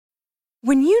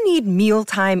When you need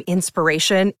mealtime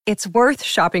inspiration, it's worth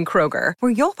shopping Kroger,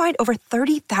 where you'll find over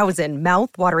 30,000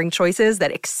 mouth-watering choices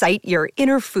that excite your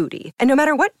inner foodie. And no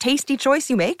matter what tasty choice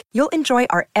you make, you'll enjoy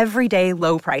our everyday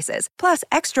low prices, plus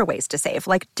extra ways to save,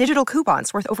 like digital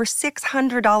coupons worth over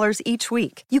 $600 each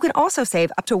week. You can also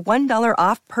save up to $1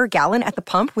 off per gallon at the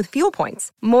pump with fuel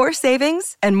points. More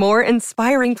savings and more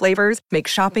inspiring flavors make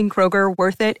shopping Kroger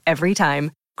worth it every time.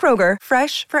 Kroger,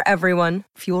 fresh for everyone.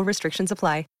 Fuel restrictions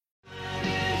apply.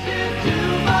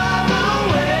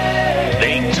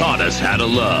 They taught us how to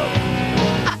love.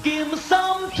 Give us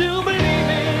something to believe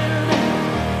in.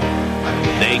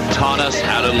 They taught us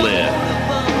how to live.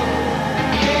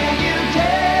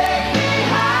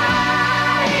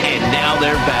 And now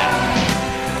they're back.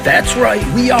 That's right,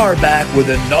 we are back with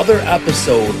another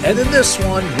episode. And in this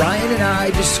one, Ryan and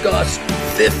I discuss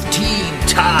 15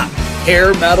 top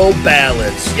hair metal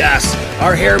ballads. Yes,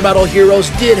 our hair metal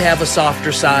heroes did have a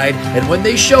softer side, and when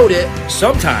they showed it,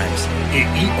 sometimes it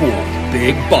equaled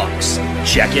big bucks.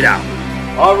 Check it out.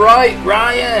 All right,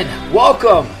 Ryan,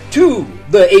 welcome to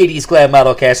the 80's Glam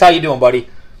Metalcast. How you doing, buddy?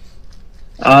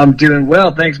 I'm doing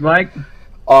well, thanks, Mike.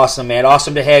 Awesome, man.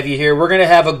 Awesome to have you here. We're going to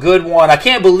have a good one. I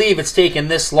can't believe it's taken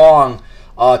this long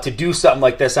to do something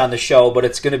like this on the show, but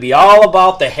it's going to be all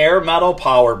about the hair metal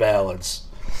power ballads.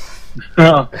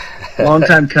 Oh, long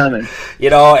time coming. You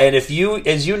know, and if you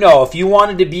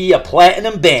wanted to be a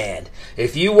platinum band,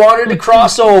 if you wanted to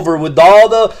cross over with all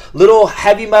the little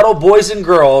heavy metal boys and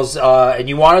girls, and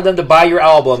you wanted them to buy your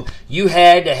album, you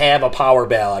had to have a power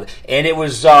ballad. And it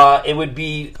would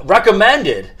be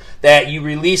recommended that you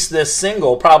release this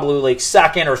single probably like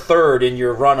second or third in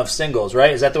your run of singles,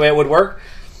 right? Is that the way it would work?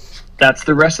 That's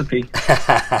the recipe.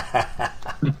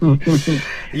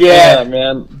 Yeah,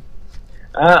 man.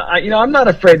 I'm not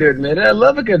afraid to admit it. I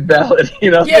love a good ballad.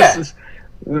 Yeah. This is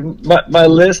my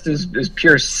list is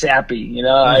pure sappy.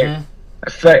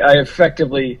 Mm-hmm. I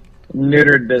effectively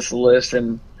neutered this list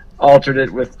and altered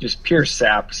it with just pure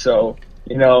sap. So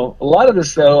a lot of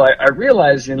this though, I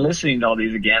realized in listening to all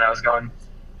these again, I was going,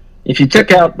 if you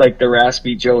took out like the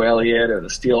raspy Joe Elliott or the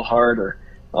steel heart or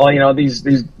all these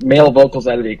male vocals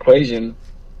out of the equation,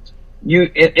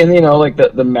 like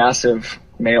the massive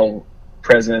male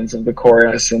presence of the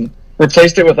chorus and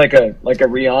replaced it with like a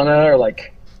Rihanna or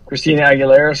like Christina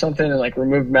Aguilera or something and like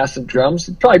removed massive drums,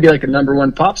 it'd probably be like a number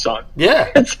one pop song.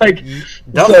 Yeah. It's like,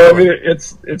 so I mean,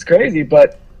 it's crazy,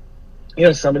 but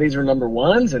some of these were number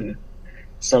ones and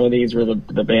some of these were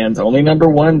the band's only number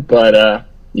one, but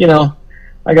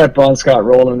I got Bon Scott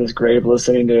rolling in his grave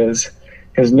listening to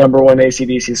his number one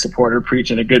AC/DC supporter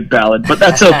preaching a good ballad, but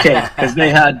that's okay because they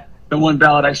had the one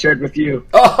ballad I shared with you.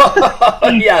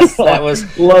 Oh, yes, that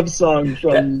was Love Song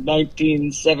from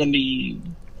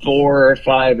 1974 or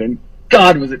 5, and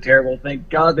God, was it terrible. Thank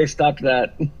God they stopped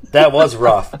that. That was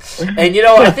rough. And,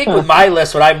 I think with my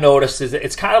list, what I've noticed is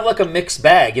it's kind of like a mixed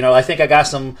bag. I think I got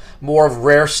some more of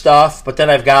rare stuff, but then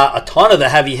I've got a ton of the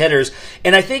heavy hitters.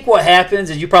 And I think what happens,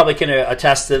 and you probably can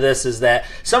attest to this, is that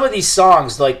some of these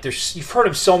songs, like you've heard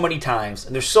them so many times,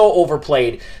 and they're so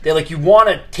overplayed, that like you want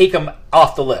to take them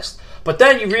off the list. But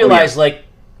then you realize, like,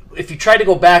 if you try to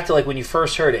go back to like when you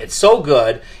first heard it, it's so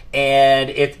good and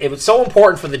it was so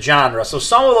important for the genre. So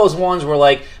some of those ones were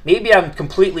like, maybe I'm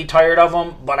completely tired of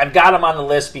them, but I've got them on the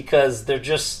list because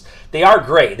they are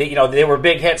great. They were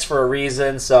big hits for a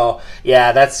reason. So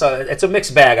yeah, it's a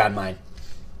mixed bag on mine.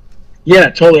 Yeah,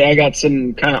 totally. I got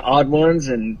some kind of odd ones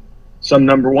and some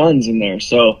number ones in there.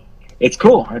 So it's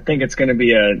cool. I think it's going to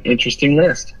be an interesting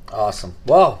list. Awesome.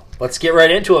 Well, let's get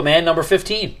right into it, man. Number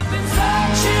 15.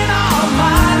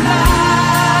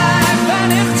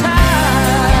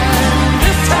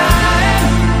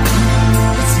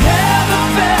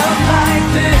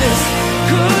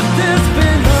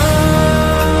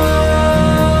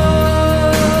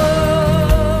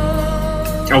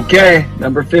 Okay,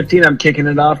 number 15, I'm kicking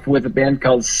it off with a band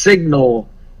called Signal,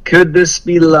 Could This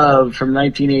Be Love from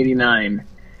 1989.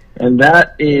 And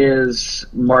that is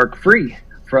Mark Free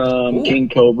from King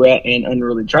Cobra and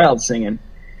Unruly Child singing.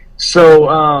 So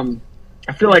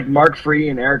I feel like Mark Free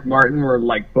and Eric Martin were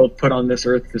like both put on this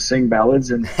earth to sing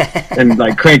ballads and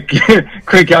like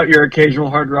crank out your occasional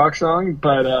hard rock song.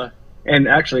 But and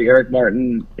actually Eric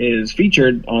Martin is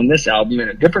featured on this album in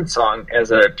a different song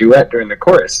as a duet during the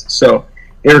chorus. So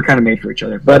they were kind of made for each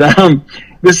other. But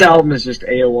this album is just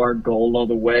AOR gold all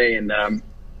the way. And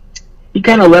he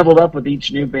kind of leveled up with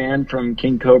each new band from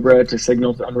King Cobra to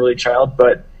Signal to Unruly Child.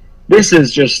 But this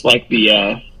is just like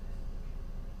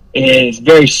it's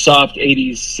very soft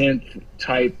 80s synth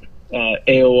type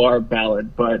AOR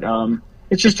ballad. But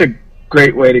it's just a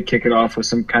great way to kick it off with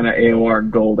some kind of AOR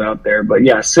gold out there. But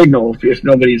yeah, Signal, if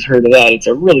nobody's heard of that, it's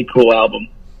a really cool album.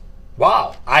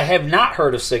 Wow, I have not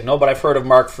heard of Signal, but I've heard of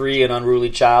Mark Free and Unruly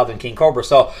Child and King Cobra.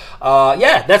 So,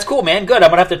 yeah, that's cool, man. Good. I'm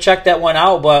gonna have to check that one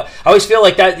out. But I always feel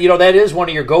like that, that is one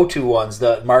of your go-to ones,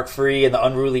 the Mark Free and the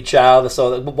Unruly Child.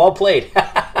 So, well played.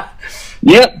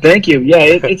 Yeah, thank you. Yeah,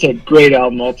 it's a great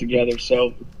album altogether.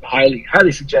 So,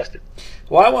 highly suggested.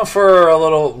 Well, I went for a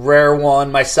little rare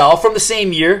one myself from the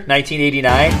same year,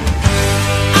 1989.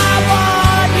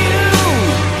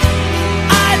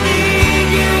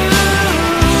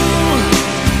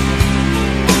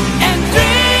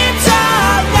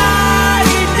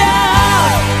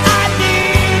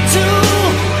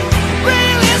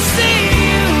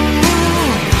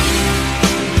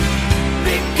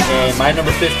 My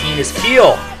number 15 is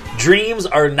Keel. Dreams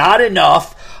Are Not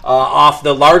Enough, off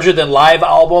the Larger Than Live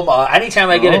album.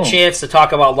 Anytime I get a chance to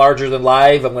talk about Larger Than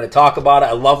Live, I'm going to talk about it.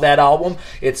 I love that album.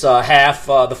 It's half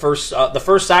the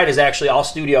first side is actually all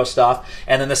studio stuff,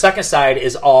 and then the second side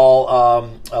is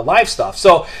all live stuff.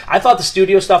 So I thought the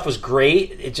studio stuff was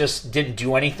great. It just didn't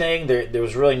do anything. There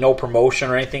was really no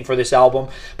promotion or anything for this album.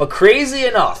 But crazy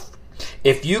enough,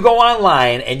 if you go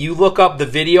online and you look up the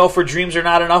video for Dreams Are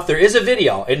Not Enough, there is a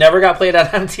video. It never got played on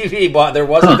MTV, but there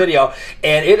was a video.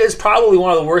 And it is probably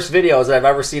one of the worst videos that I've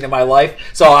ever seen in my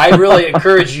life. So I really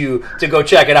encourage you to go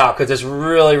check it out because it's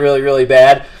really, really, really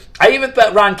bad. I even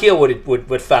bet Ron Keel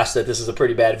would fess that this is a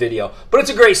pretty bad video. But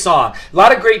it's a great song. A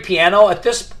lot of great piano. At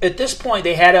this point,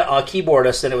 they had a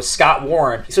keyboardist, and it was Scott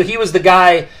Warren. So he was the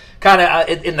guy kind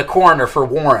of in the corner for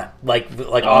Warren, like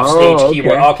off-stage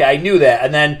keyboard. Okay, I knew that.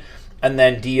 And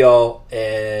then Dio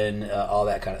and all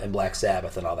that kind of, and Black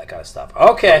Sabbath and all that kind of stuff.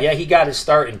 Okay, yeah, he got his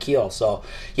start in Keel. So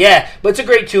yeah, but it's a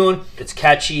great tune. It's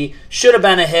catchy. Should have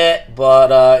been a hit,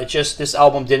 but this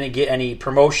album didn't get any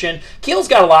promotion. Keel's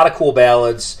got a lot of cool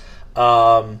ballads,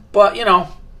 but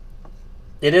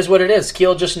it is what it is.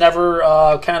 Keel just never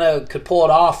kind of could pull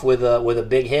it off with a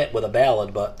big hit with a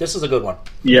ballad. But this is a good one.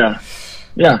 Yeah.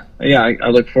 I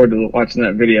look forward to watching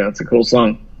that video. It's a cool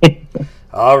song.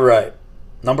 All right.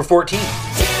 Number 14.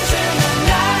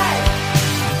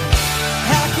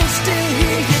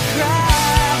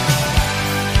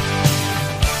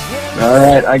 All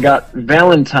right, I got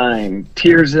Valentine,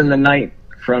 Tears in the Night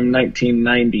from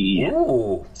 1990.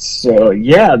 Ooh. So,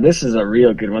 yeah, this is a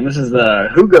real good one. This is the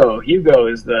Hugo. Hugo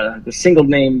is the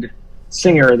single-named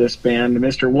singer of this band.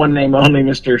 Mr. One Name Only,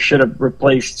 Mr. Should have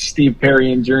replaced Steve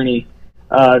Perry and Journey.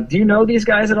 Do you know these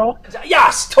guys at all?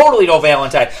 Yes, totally know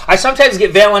Valentine. I sometimes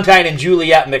get Valentine and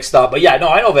Juliet mixed up, but yeah, no,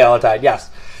 I know Valentine. Yes.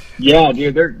 Yeah,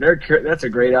 dude, that's a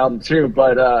great album too.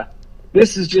 But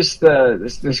this is just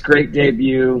this great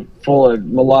debut, full of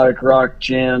melodic rock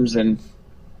jams, and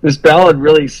this ballad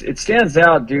really stands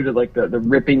out due to like the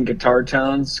ripping guitar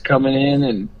tones coming in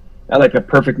and like the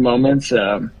perfect moments.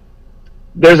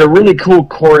 There's a really cool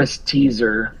chorus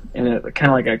teaser and it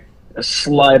kind of like a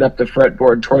slide up the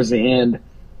fretboard towards the end.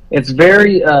 It's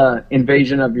very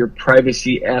Invasion of Your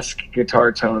Privacy-esque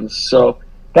guitar tones. So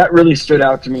that really stood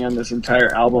out to me on this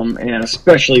entire album, and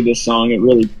especially this song. It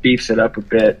really beefs it up a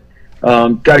bit.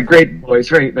 Got a great voice,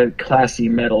 very classy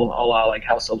metal, a la like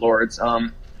House of Lords.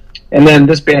 And then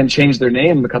this band changed their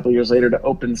name a couple of years later to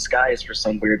Open Skies for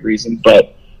some weird reason.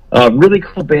 But really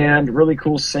cool band, really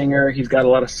cool singer. He's got a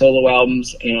lot of solo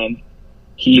albums, and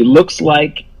he looks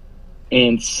like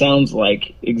and sounds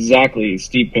like exactly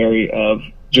Steve Perry of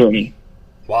Journey.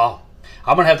 Wow.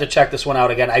 I'm going to have to check this one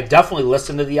out again. I've definitely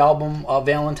listened to the album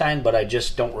Valentine, but I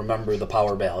just don't remember the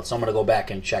power ballad, so I'm going to go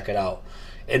back and check it out.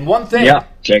 And one thing,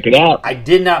 check it out. I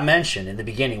did not mention in the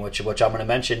beginning, which I'm going to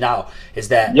mention now, is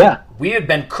that we have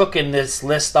been cooking this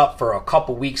list up for a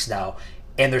couple weeks now,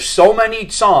 and there's so many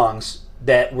songs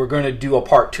that we're going to do a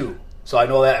part 2. So I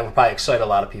know that will probably excite a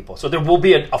lot of people. So there will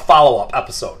be a follow-up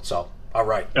episode, so all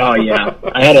right. Oh, yeah.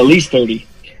 I had at least 30.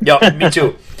 Yep, me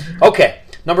too. Okay,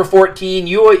 number 14.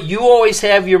 You always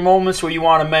have your moments where you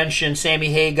want to mention Sammy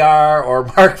Hagar or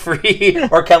Mark Free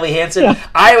or Kelly Hansen. Yeah.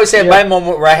 I always have my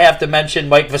moment where I have to mention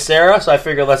Mike Vicera, so I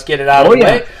figure let's get it out of the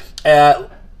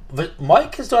way.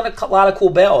 Mike has done a lot of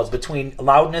cool ballads between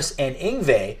Loudness and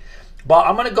Yngwie, but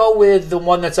I'm going to go with the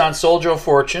one that's on Soldier of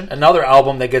Fortune, another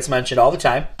album that gets mentioned all the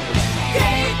time.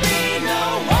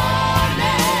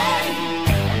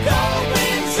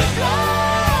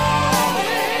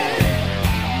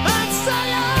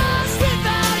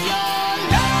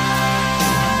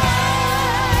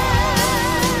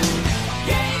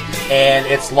 And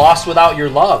it's Lost Without Your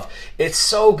Love. It's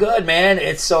so good, man.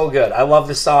 It's so good. I love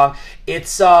this song.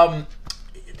 It's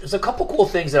there's a couple cool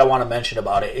things that I want to mention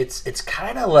about it. It's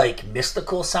kind of like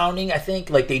mystical sounding. I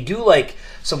think like they do like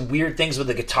some weird things with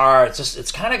the guitar.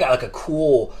 It's kind of got like a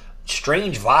cool,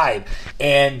 strange vibe,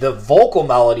 and the vocal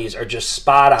melodies are just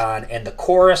spot on, and the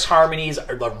chorus harmonies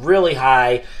are really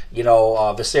high.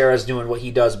 Viscera's doing what he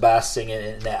does best, singing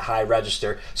in that high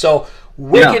register. So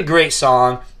wicked great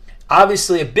song.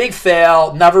 Obviously a big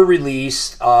fail, never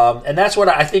released, and that's what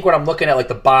I think when I'm looking at like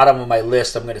the bottom of my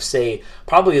list, I'm going to say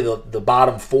probably the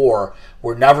bottom 4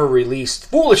 were never released.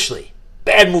 Foolishly,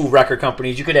 bad move, record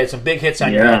companies. You could have some big hits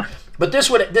on your end. But this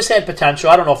had potential.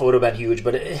 I don't know if it would have been huge,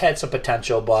 but it had some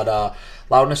potential. But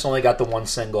Loudness only got the one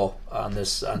single on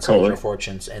Soldier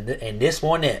Fortunes, and this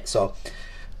one it. So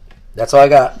that's all I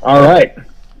got. All right,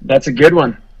 that's a good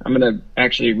one. I'm going to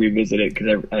actually revisit it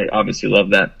because I obviously love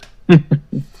that.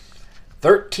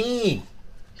 13,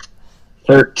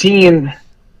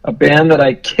 a band that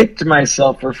I kicked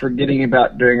myself for forgetting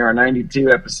about during our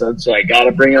 92 episode, so I got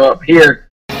to bring them up here.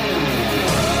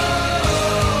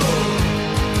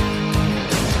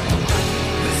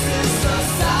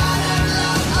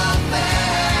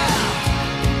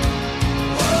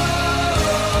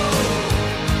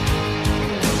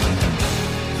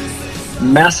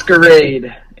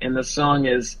 Masquerade, and the song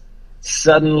is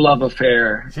Sudden Love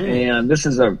Affair, and this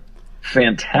is a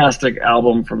fantastic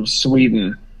album from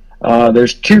Sweden.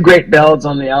 There's 2 great ballads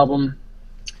on the album.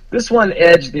 This one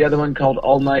edged the other one, called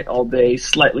All Night All Day,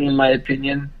 slightly in my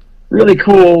opinion. Really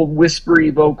cool whispery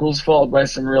vocals followed by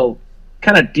some real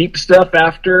kind of deep stuff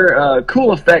after.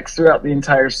 Cool effects throughout the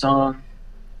entire song.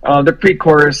 The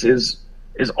pre-chorus is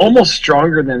almost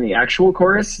stronger than the actual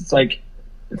chorus. It's like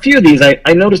a few of these,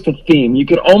 I noticed a theme. You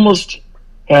could almost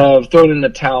have thrown in the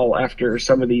towel after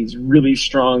some of these really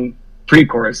strong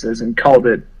pre-choruses and called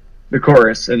it the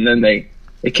chorus, and then they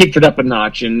kicked it up a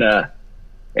notch, and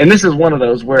this is one of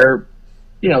those where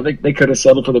they could have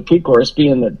settled for the pre-chorus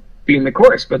being the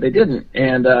chorus, but they didn't.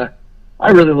 And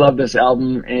I really love this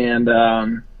album, and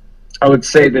I would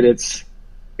say that it's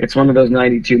one of those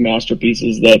 92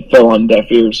 masterpieces that fell on deaf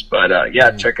ears. But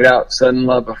check it out, Sudden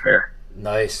Love Affair.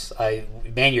 Nice.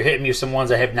 Man, you're hitting me with some ones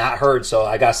I have not heard, so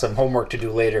I got some homework to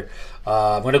do later.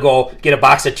 I'm going to go get a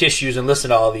box of tissues and listen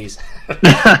to all these. All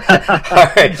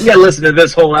right. You got to listen to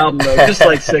this whole album, though, just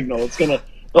like Signal. The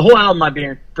whole album might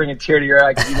bring a tear to your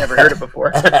eye because you never heard it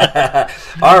before.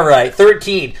 All right,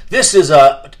 13. This is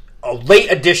a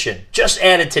late addition, just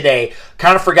added today.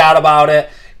 Kind of forgot about it.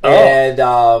 And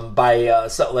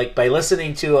by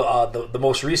listening to the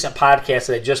most recent podcast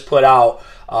that I just put out,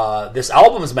 this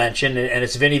album is mentioned, and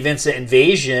it's Vinnie Vincent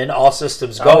Invasion, All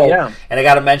Systems Go. And I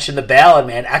got to mention the ballad,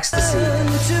 man, Ecstasy.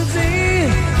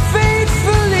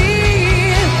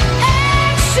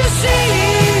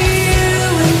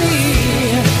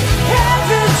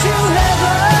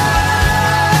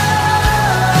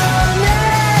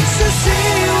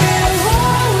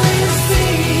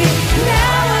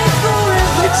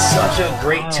 Such a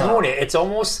great tune. It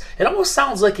almost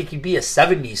sounds like it could be a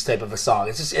 70s type of a song.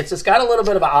 It's just got a little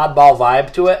bit of an oddball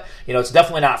vibe to it. It's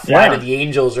definitely not Flight of the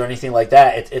Angels or anything like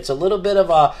that. It's a little bit of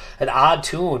an odd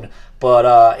tune,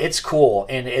 but it's cool,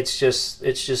 and it's just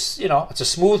it's a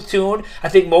smooth tune. I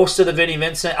think most of the Vinnie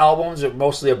Vincent albums are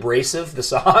mostly abrasive, the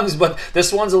songs, but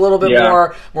this one's a little bit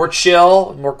more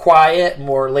chill, more quiet,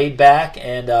 more laid back,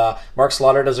 and Mark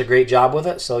Slaughter does a great job with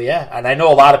it. So and I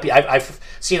know a lot of people. I've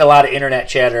seen a lot of internet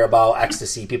chatter about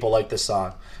Ecstasy. People like this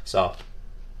song. So.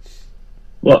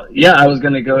 Well, I was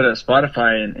going to go to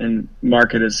Spotify and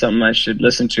mark it as something I should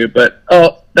listen to, but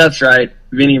that's right.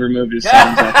 Vinny removed his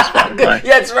songs off of Spotify.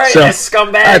 That's right. So,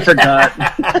 scumbag. I forgot.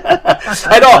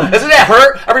 I know. Doesn't that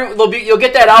hurt? You'll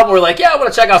get that album where like, I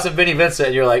want to check out some Vinnie Vincent,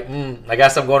 and you're like, I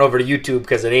guess I'm going over to YouTube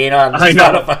because it ain't on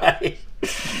Spotify.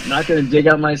 Not going to dig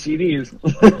out my CDs.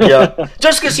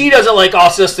 Just because he doesn't like All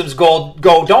Systems Go,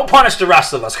 don't punish the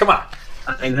rest of us. Come on.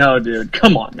 I know, dude.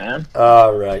 Come on, man.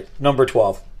 All right. Number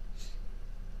 12.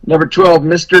 Number 12,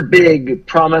 Mr. Big,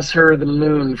 Promise Her the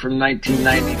Moon from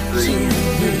 1993.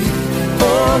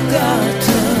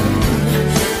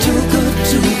 Too good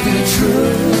to be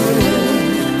true.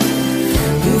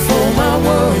 Before my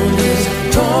world is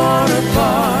torn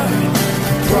apart,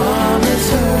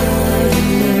 promise her the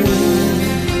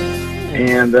moon.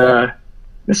 And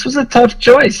this was a tough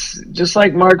choice. Just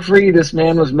like Mark Free, this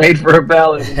man was made for a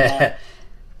ballad.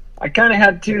 I kind of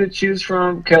had 2 to choose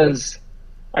from because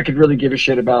I could really give a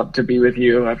shit about To Be With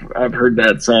You. I've heard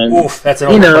that song. Oof, that's an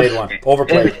overplayed one.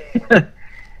 Overplayed.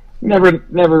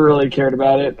 Never really cared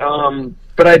about it.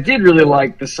 But I did really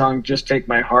like the song Just Take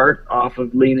My Heart off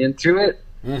of Lean Into It.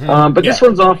 But this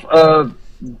one's off of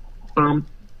Bump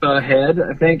Ahead,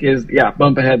 I think.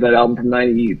 Bump Ahead, that album from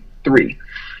 93.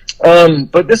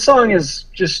 But this song is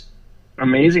just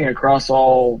amazing across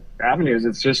all avenues.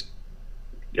 It's just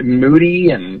moody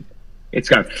and it's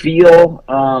got feel.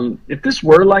 If this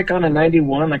were like on a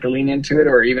 91, like a Lean Into It,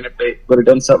 or even if they would have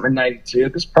done something in 92,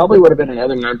 this probably would have been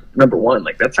another number one.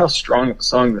 Like, that's how strong of a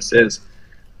song this is.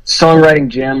 Songwriting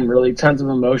gem, really, tons of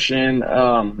emotion.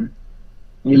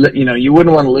 You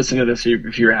wouldn't want to listen to this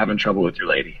if you were having trouble with your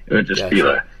lady. It would just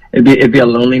it'd be a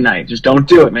lonely night. Just don't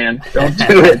do it, man. Don't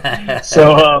do it.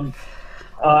 So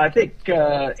I think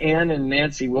Ann and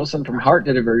Nancy Wilson from Heart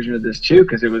did a version of this too,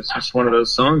 because it was just one of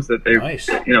those songs that they,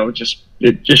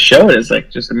 it just showed as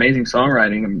like just amazing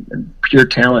songwriting and pure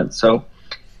talent. So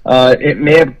it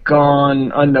may have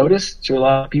gone unnoticed to a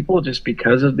lot of people just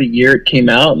because of the year it came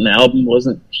out, and the album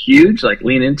wasn't huge, like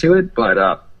Lean Into It, but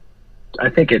I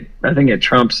think it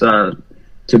trumps To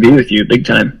Be With You big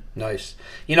time. Nice.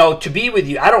 To Be With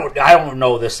You, I don't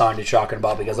know this song you're talking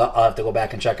about, because I'll have to go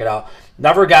back and check it out.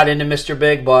 Never got into Mr.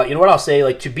 Big, but you know what I'll say?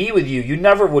 Like, To Be With You, you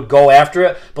never would go after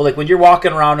it, but like when you're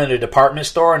walking around in a department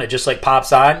store and it just like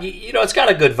pops on, it's got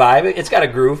a good vibe. It's got a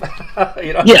groove.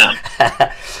 Yeah.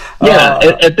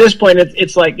 At this point,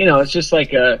 it's like, it's just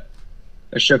like a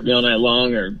Shook Me All Night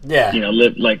Long, or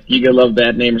live like You Gotta Love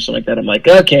Bad Name or something like that. I'm like,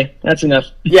 okay, that's enough.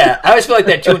 Yeah, I always feel like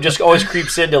that tune just always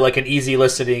creeps into like an easy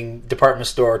listening department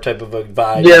store type of a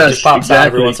vibe. Yes, it just pops out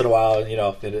every exactly. once in a while,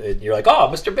 and you're like, oh,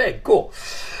 Mr. Big, cool.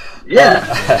 Yeah.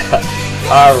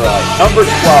 All right, number 12.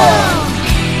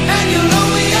 And you're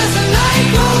lonely as the night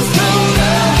grows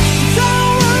colder.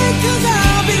 Don't worry, 'cause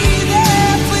I'll be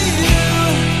there for you.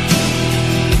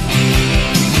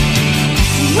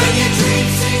 When your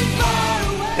dreams seem far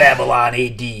away. Babylon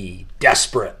AD,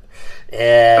 Desperate.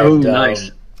 And,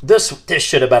 nice. This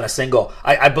should have been a single.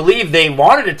 I believe they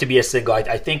wanted it to be a single. I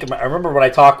remember when I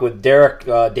talked with Derek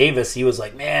Davis, he was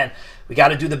like, man, we got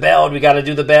to do the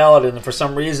ballad, and for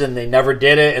some reason they never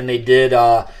did it, and they did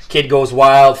Kid Goes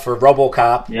Wild for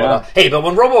RoboCop. Yeah. But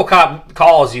when RoboCop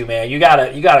calls you, man, you gotta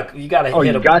hit him. You got to. Gotta hit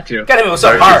him with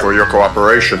something Thank you hard. for your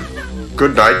cooperation.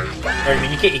 Good night. I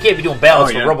mean, you can't be doing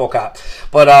ballads for RoboCop.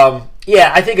 But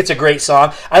I think it's a great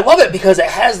song. I love it because it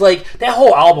has like that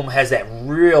whole album has that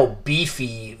real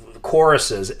beefy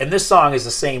choruses, and this song is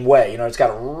the same way. It's got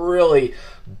a really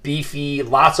beefy,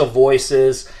 lots of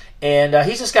voices. And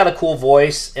he's just got a cool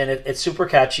voice, and it's super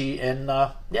catchy, and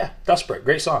Desperate,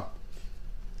 great song.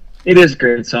 It is a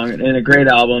great song and a great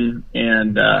album,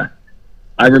 and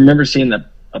I remember seeing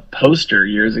a poster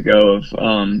years ago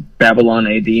of Babylon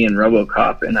AD and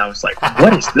RoboCop, and I was like,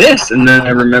 what is this? And then I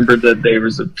remembered that there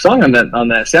was a song on that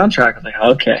soundtrack. I was like,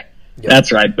 okay,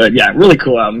 that's right. But yeah, really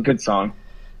cool album, good song.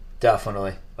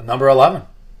 Definitely. Number 11.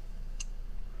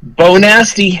 Bo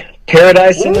Nasty,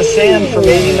 Paradise in the Sand from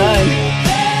 '89.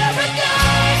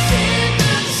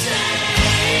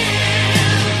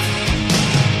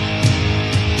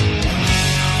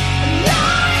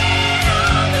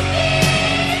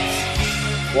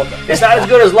 It's not as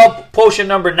good as Love Potion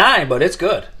number 9, but it's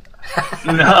good.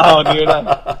 No, dude.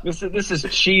 This is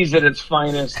cheese at its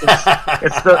finest.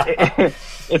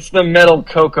 It's the metal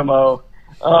Kokomo.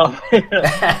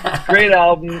 Great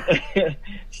album.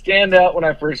 Stand out when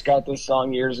I first got this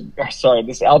album years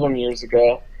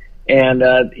ago.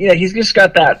 And he's just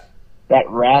got that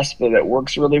rasp that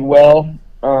works really well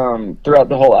throughout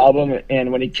the whole album.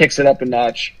 And when he kicks it up a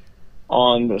notch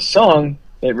on the song,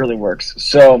 it really works.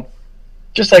 So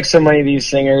just like so many of these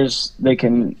singers, they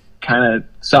can kind of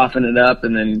soften it up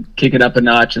and then kick it up a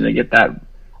notch, and they get that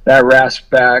rasp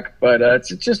back. But it's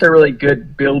just a really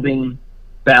good building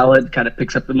ballad, kind of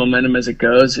picks up the momentum as it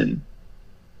goes, and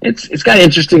it's got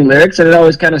interesting lyrics, and it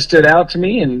always kind of stood out to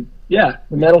me. And the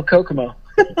metal Kokomo.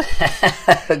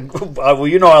 Well,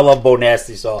 I love Bo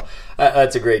Nasty, so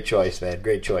that's a great choice, man.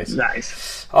 Great choice.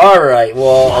 Nice. All right,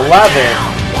 well, 11.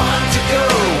 Want to go,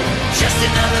 just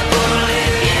another bullet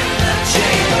in the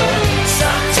chamber.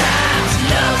 Sometimes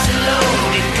love's a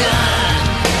loaded gun.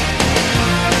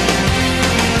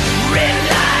 Red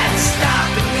lights,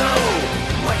 stop and go.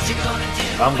 What you gonna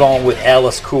do? I'm going with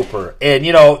Alice Cooper. And,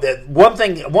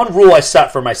 one rule I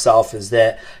set for myself is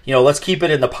that, let's keep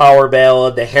it in the power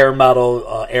ballad, the hair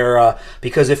metal era,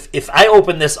 because if I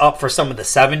open this up for some of the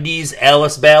 70s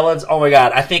Alice ballads, oh my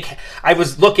God, I think I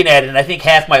was looking at it, and I think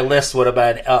half my list would have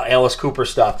been Alice Cooper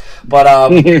stuff.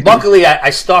 But luckily, I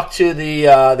stuck to the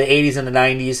 80s and the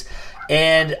 90s,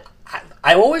 and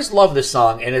I always love this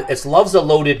song, and it's Love's a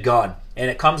Loaded Gun, and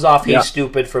it comes off Hey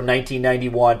Stupid from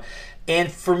 1991.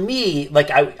 And for me, like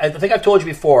I think I've told you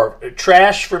before,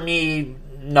 Trash for me,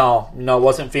 no,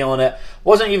 wasn't feeling it.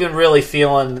 Wasn't even really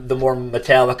feeling the more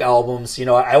metallic albums.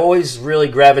 I always really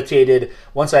gravitated,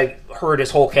 once I heard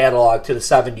his whole catalog, to the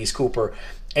 70s Cooper.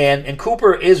 And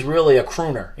Cooper is really a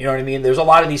crooner. You know what I mean? There's a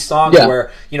lot of these songs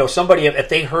where, somebody, if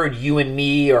they heard You and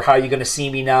Me or How You Gonna See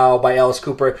Me Now by Alice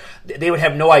Cooper, they would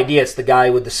have no idea it's the guy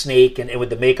with the snake and with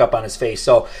the makeup on his face.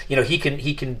 So, he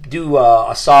can do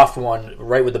a soft one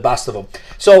right with the best of them.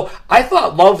 So I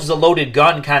thought Love's a Loaded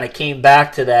Gun kind of came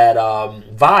back to that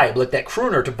vibe, like that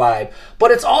crooner vibe.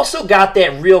 But it's also got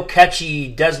that real catchy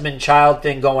Desmond Child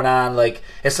thing going on. Like,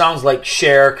 it sounds like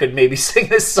Cher could maybe sing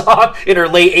this song in her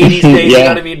late 80s days, you know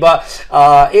what I mean? But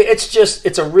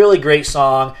it's a really great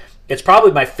song. It's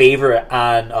probably my favorite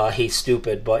on Hey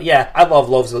Stupid. But yeah, I love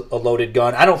Love's a Loaded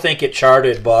Gun. I don't think it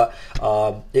charted, but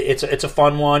it's a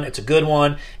fun one. It's a good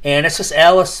one. And it's just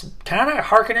Alice kind of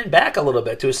harkening back a little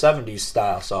bit to a 70s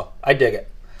style. So I dig it.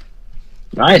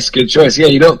 Nice, good choice. Yeah,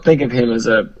 you don't think of him as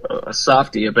a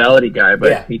softy, a ballady guy,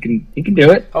 but he can do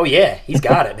it. Oh yeah, he's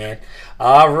got it, man.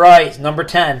 All right, number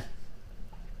 10.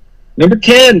 Number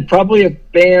 10, probably a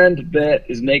band that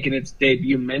is making its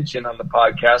debut mention on the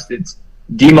podcast. It's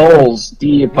D-Moles,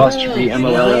 D''Molls. Yeah. Do you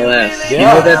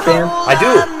know that band? I do.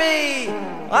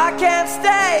 I can't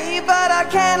stay, but I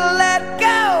can't let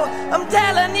go. I'm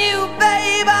telling you,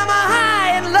 babe, I'm a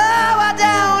high and low. I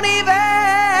don't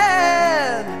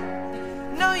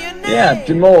even know your name. Yeah,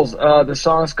 D''Molls. The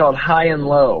song's called High and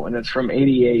Low, and it's from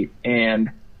 '88.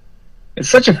 And it's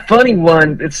such a funny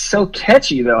one. It's so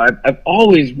catchy, though. I've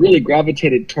always really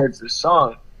gravitated towards this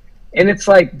song. And it's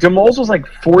like, D''Molls was like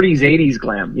 40s, 80s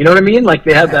glam. You know what I mean? Like,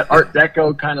 they have that Art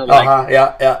Deco kind of like...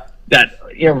 that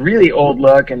really old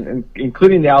look, and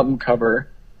including the album cover.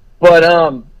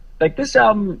 But like this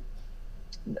album,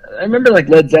 I remember like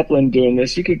Led Zeppelin doing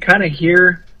this. You could kind of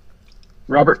hear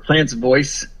Robert Plant's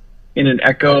voice in an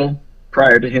echo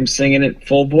prior to him singing it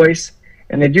full voice,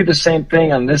 and they do the same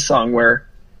thing on this song where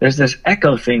there's this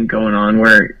echo thing going on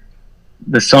where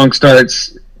the song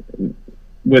starts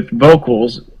with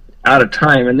vocals out of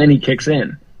time and then he kicks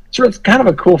in. So it's kind of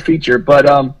a cool feature, but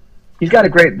he's got a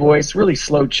great voice, really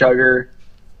slow chugger.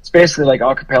 It's basically like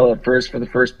a cappella at first for the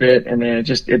first bit, and then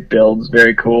it builds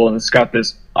very cool, and it's got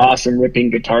this awesome ripping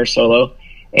guitar solo.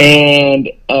 And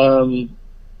the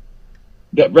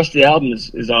rest of the album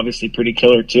is obviously pretty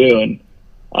killer too. And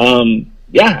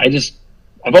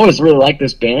I've always really liked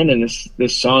this band and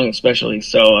this song especially.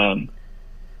 So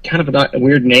kind of a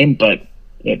weird name, but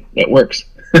it works.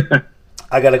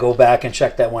 I got to go back and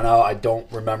check that one out. I don't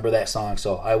remember that song,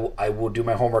 so I will do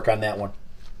my homework on that one.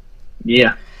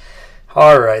 Yeah.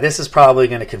 All right, this is probably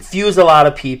going to confuse a lot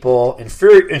of people,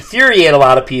 infuriate a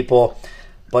lot of people,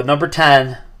 but number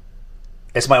 10,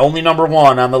 it's my only number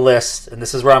 1 on the list, and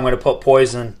this is where I'm going to put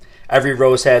Poison, Every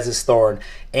Rose Has Its Thorn.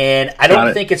 And I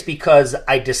don't think it's because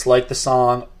I dislike the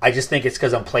song. I just think it's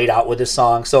because I'm played out with this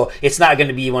song, so it's not going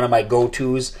to be one of my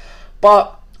go-tos.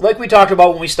 But like we talked about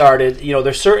when we started,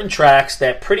 there's certain tracks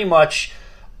that pretty much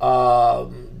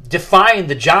define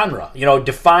the genre,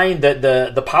 define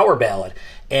the power ballad.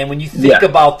 And when you think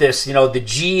about this, the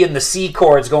G and the C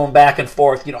chords going back and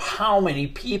forth, how many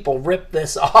people ripped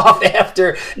this off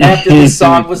after this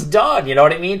song was done? You know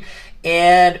what I mean?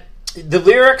 And the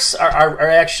lyrics are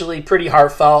actually pretty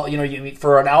heartfelt.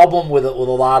 For an album with a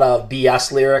lot of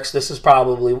BS lyrics, this is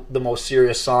probably the most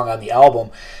serious song on the album.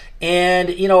 And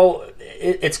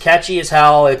it's catchy as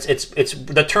hell. It's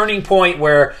the turning point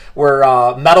where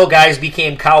metal guys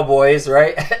became cowboys,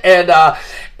 right? and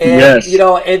yes.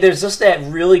 And there's just that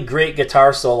really great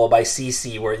guitar solo by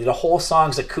CeCe where the whole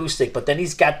song's acoustic, but then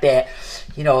he's got that,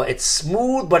 it's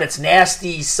smooth but it's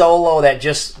nasty solo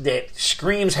that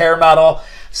screams hair metal.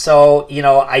 So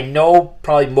I know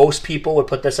probably most people would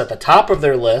put this at the top of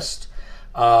their list.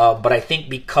 But I think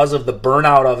because of the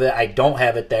burnout of it, I don't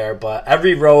have it there. But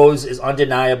Every Rose is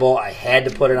undeniable. I had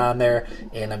to put it on there,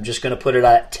 and I'm just going to put it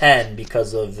at 10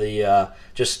 because of the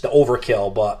just the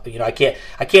overkill. But I can't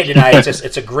deny it.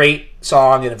 It's a great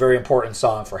song and a very important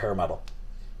song for hair metal.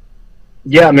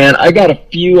 Yeah, man, I got a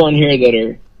few on here that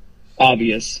are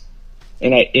obvious,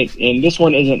 and this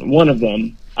one isn't one of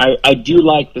them. I do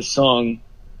like the song.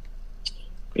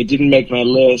 It didn't make my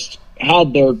list.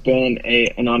 Had there been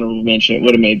an honorable mention, it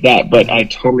would have made that. But I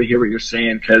totally hear what you're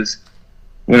saying, because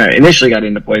when I initially got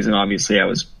into Poison, obviously I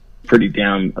was pretty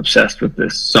damn obsessed with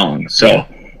this song. So,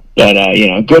 but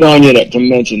good on you to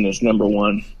mention this number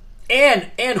 1.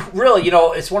 And really,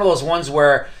 it's one of those ones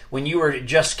where when you were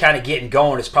just kind of getting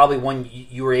going, it's probably one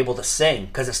you were able to sing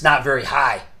because it's not very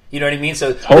high. You know what I mean?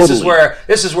 So totally.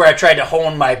 This is where I tried to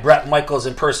hone my Bret Michaels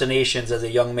impersonations as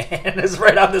a young man. Is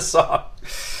right on this song.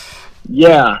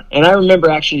 Yeah, and I remember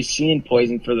actually seeing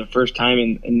Poison for the first time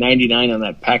in '99 on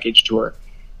that package tour,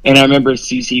 and I remember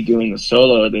CeCe doing the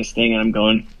solo of this thing, and I'm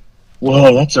going,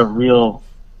 "Whoa, that's a real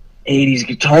 80s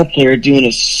guitar player doing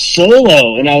a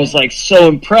solo, and I was like so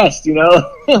impressed,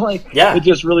 like it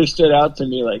just really stood out to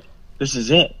me. Like, this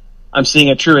is it. I'm seeing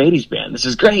a true 80s band. This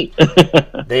is great.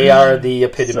 They are the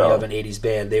epitome of an 80s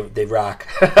band. They rock.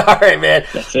 All right, man.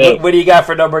 That's it. What do you got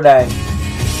for number 9?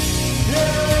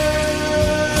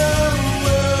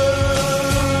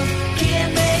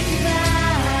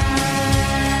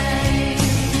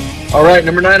 All right,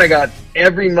 number 9, I got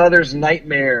Every Mother's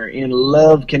Nightmare in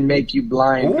Love Can Make You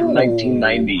Blind from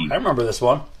 1990. I remember this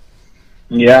one.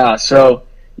 Yeah, so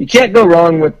you can't go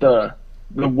wrong with the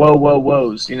whoa, whoa,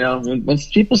 whoas, When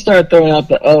people start throwing out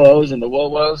the oh-ohs and the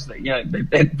whoa-whoas,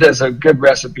 there's a good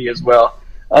recipe as well.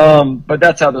 But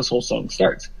that's how this whole song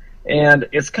starts. And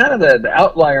it's kind of the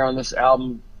outlier on this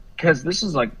album, because this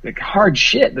is like hard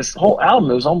shit. This whole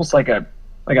album, it was almost like a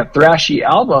thrashy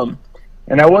album.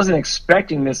 And I wasn't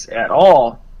expecting this at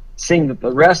all, seeing that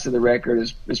the rest of the record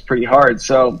is pretty hard.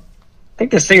 So I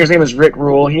think the singer's name is Rick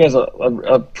Rule. He has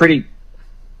a pretty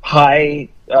high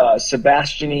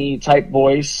Sebastian-y type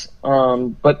voice,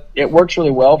 but it works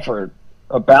really well for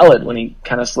a ballad when he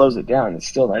kind of slows it down. It's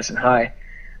still nice and high.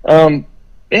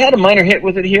 They had a minor hit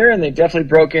with it here, and they definitely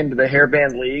broke into the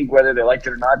hairband league, whether they liked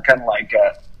it or not, kind of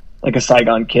like a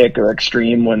Saigon Kick or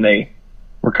Extreme, when they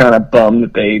were kind of bummed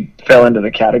that they fell into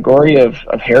the category of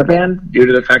hairband due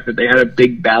to the fact that they had a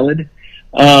big ballad.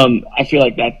 I feel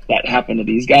like that happened to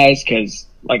these guys because,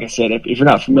 like I said, if you're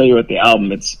not familiar with the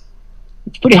album, it's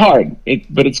pretty hard,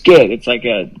 but it's good. It's like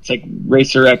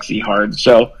Racer X-y hard.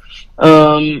 So,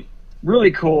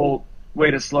 really cool way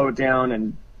to slow it down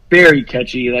and very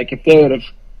catchy. Like, if they would have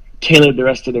tailored the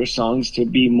rest of their songs to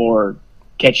be more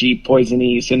catchy,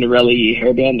 poisony, Cinderella-y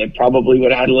hairband, they probably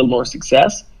would have had a little more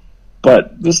success.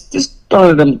 But this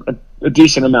garnered them a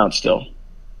decent amount still.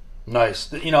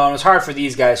 Nice. And it was hard for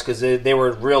these guys because they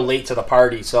were real late to the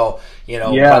party. So,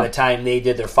 by the time they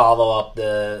did their follow-up,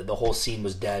 the whole scene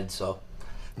was dead. So,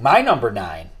 my number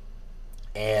 9,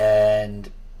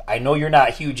 and I know you're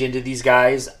not huge into these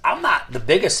guys. I'm not the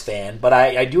biggest fan, but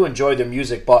I do enjoy their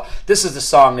music. But this is the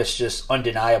song that's just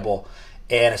undeniable,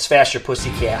 and it's Faster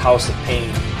Pussycat, House of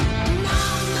Pain.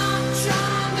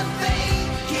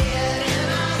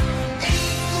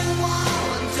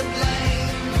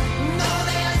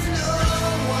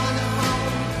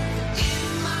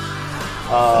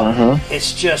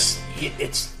 It's just,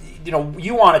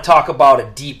 you want to talk about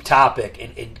a deep topic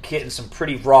and getting some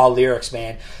pretty raw lyrics,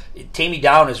 man. Take Me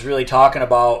Down is really talking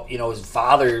about, his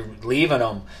father leaving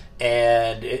him,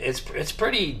 and it's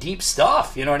pretty deep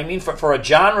stuff, you know what I mean? For a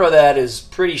genre that is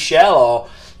pretty shallow,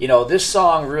 this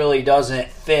song really doesn't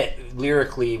fit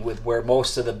lyrically with where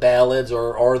most of the ballads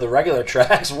or the regular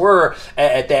tracks were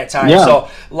at that time. Yeah. So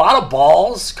a lot of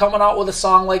balls coming out with a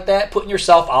song like that, putting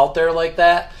yourself out there like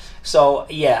that. So,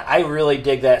 yeah, I really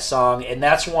dig that song, and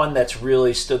that's one that's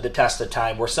really stood the test of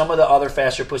time, where some of the other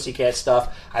Faster Pussycat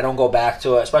stuff, I don't go back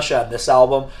to it, especially on this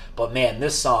album, but, man,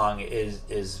 this song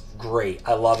is great.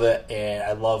 I love it, and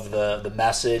I love the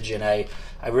message, and I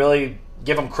really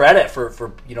give him credit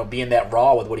for being that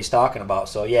raw with what he's talking about.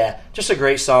 So, yeah, just a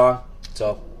great song.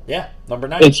 So, yeah, number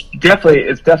 9. It's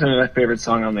definitely my favorite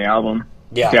song on the album.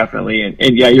 Yeah. Definitely,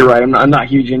 and yeah, you're right, I'm not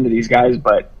huge into these guys,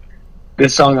 but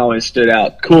this song always stood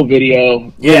out. Cool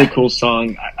video, really cool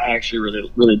song. I actually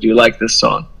really, really do like this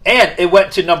song. And it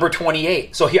went to number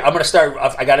 28. So here I'm going to start.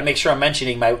 I got to make sure I'm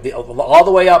mentioning all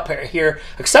the way up here,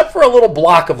 except for a little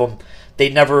block of them. They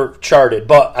never charted,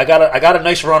 but I got a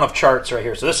nice run of charts right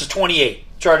here. So this is 28,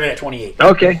 charted at 28.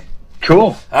 Okay,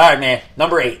 cool. All right, man.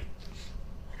 Number 8.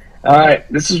 All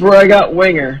right, this is where I got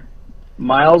Winger,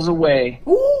 Miles Away,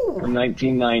 from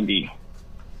 1990.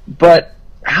 But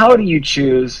how do you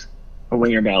choose a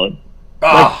Winger ballad?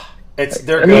 They're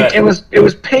good. Mean, it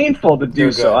was painful to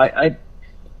do so. It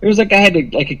was like I had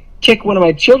to kick one of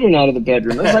my children out of the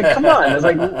bedroom. I was like, come on. I was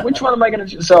like, which one am I going to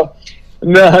choose? So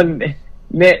the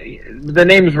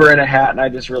names were in a hat, and I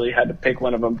just really had to pick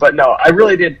one of them. But no, I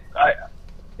really did.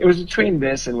 It was between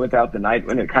this and Without the Night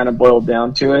when it kind of boiled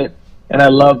down to it. And I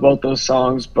love both those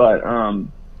songs, but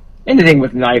anything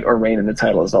with night or rain in the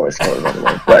title is always killer, by the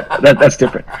way. But that's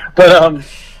different. But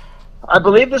I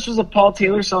believe this was a Paul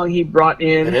Taylor song he brought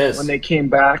in when they came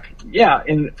back. Yeah,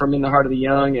 from In the Heart of the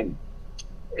Young, and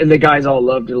the guys all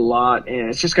loved it a lot. And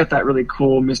it's just got that really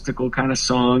cool, mystical kind of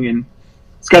song, and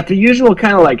it's got the usual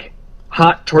kind of like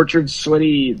hot, tortured,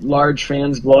 sweaty, large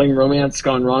fans blowing romance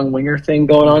gone wrong Winger thing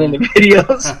going on in the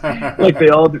videos, like they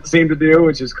all seem to do,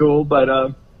 which is cool. But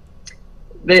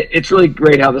it's really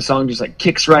great how the song just like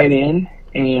kicks right in,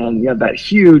 and you have that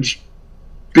huge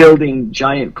building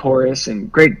giant chorus and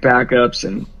great backups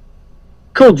and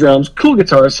cool drums, cool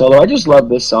guitar solo. I just love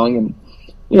this song, and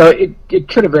it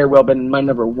could have very well been my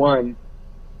number one,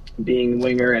 being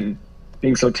Winger and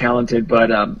being so talented.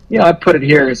 But I put it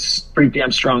here. It's a pretty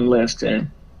damn strong list.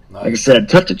 And Nice. like I said,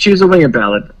 tough to choose a Winger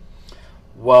ballad.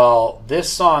 Well,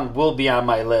 this song will be on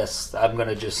my list. I'm going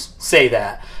to just say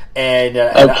that. And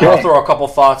I'll throw a couple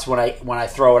thoughts when I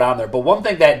throw it on there. But one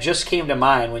thing that just came to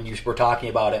mind when you were talking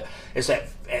about it is that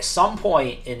at some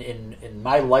point in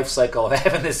my life cycle of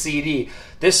having the CD,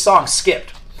 this song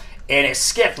skipped. And it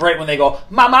skipped right when they go,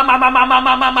 ma, ma, ma, ma, ma, ma,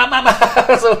 ma, ma, ma, ma,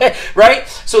 ma. So, right?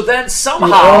 So then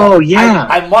somehow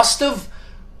I must have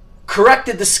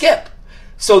corrected the skip.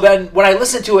 So then when I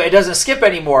listen to it, it doesn't skip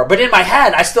anymore. But in my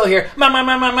head, I still hear, ma, ma,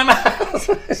 ma, ma, ma, ma.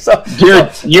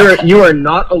 Dude, you are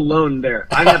not alone there.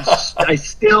 I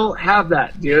still have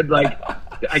that, dude. Like,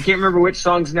 I can't remember which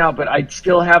songs now, but I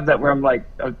still have that where I'm like,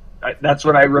 that's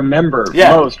what I remember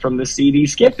most from the CD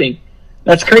skipping.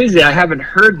 That's crazy. I haven't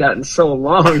heard that in so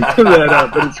long,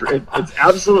 but it's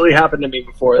absolutely happened to me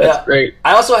before. That's great.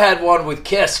 I also had one with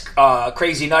Kiss,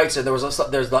 Crazy Nights, and there's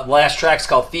the last track's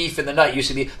called Thief in the Night. It used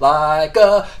to be like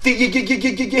a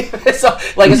thief. So,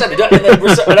 like I said,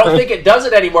 I don't think it does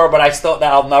it anymore, but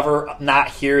I'll never not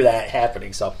hear that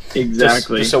happening. So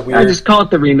exactly. Just so weird. I just call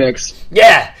it the remix.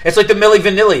 Yeah, it's like the Milli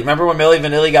Vanilli. Remember when Milli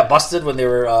Vanilli got busted when they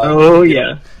were?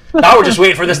 Now we're just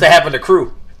waiting for this to happen to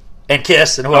Crew. And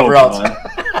Kiss and whoever else.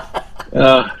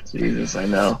 Oh, Jesus, I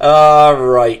know. All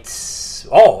right.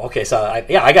 Oh, okay. So,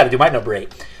 I got to do my number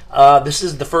 8. This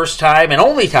is the first time and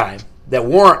only time that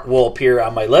Warrant will appear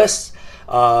on my list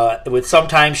with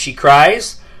Sometimes She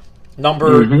Cries,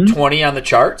 number 20 on the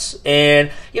charts. And,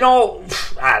 I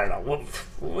don't know.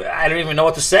 I don't even know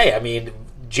what to say. I mean,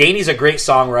 Janie's a great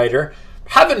songwriter.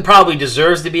 Heaven probably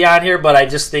deserves to be on here, but I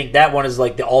just think that one is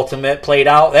like the ultimate played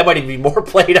out. That might even be more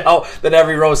played out than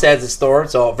Every Rose Has Its Thorn.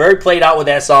 So very played out with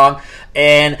that song.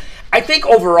 And I think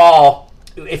overall,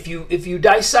 if you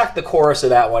dissect the chorus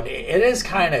of that one, it is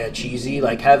kind of cheesy.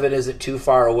 Like Heaven isn't too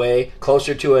far away,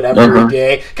 closer to it every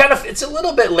day. Kind of, it's a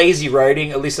little bit lazy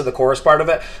writing, at least in the chorus part of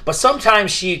it. But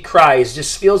Sometimes She Cries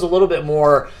just feels a little bit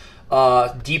more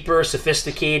deeper,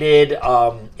 sophisticated.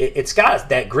 It's got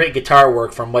that great guitar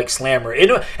work from Mike Slammer.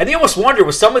 And you almost wonder,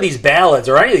 with some of these ballads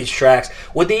or any of these tracks,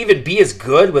 would they even be as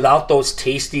good without those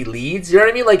tasty leads? You know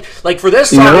what I mean? Like for this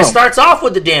song, it starts off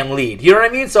with the damn lead. You know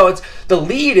what I mean? So the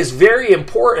lead is very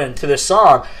important to this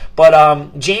song.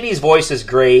 But Janie's voice is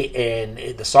great,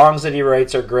 and the songs that he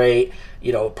writes are great.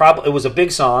 Probably it was a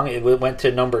big song. It went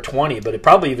to number 20, but it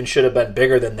probably even should have been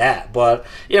bigger than that. But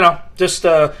just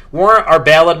Warrant our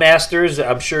ballad masters.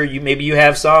 I'm sure maybe you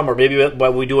have some, or maybe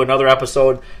when we do another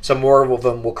episode, some more of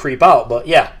them will creep out. But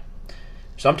yeah,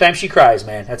 Sometimes She Cries,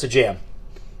 man. That's a jam.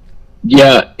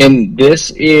 Yeah, and this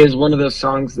is one of those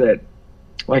songs that,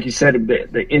 like you said,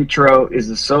 the intro is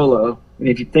a solo, and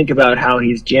if you think about how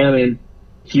he's jamming,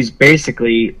 he's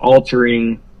basically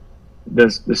altering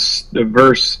the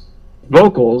verse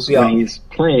vocals when he's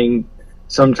playing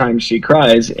Sometimes She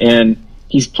Cries, and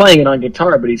he's playing it on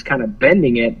guitar, but he's kind of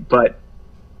bending it. But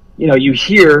you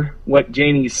hear what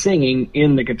Janie's singing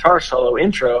in the guitar solo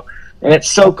intro, and it's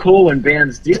so cool when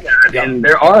bands do that. And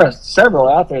there are several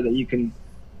out there that you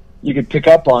could pick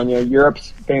up on.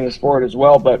 Europe's famous for it as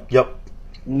well. But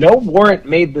no Warrant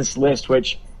made this list,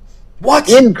 which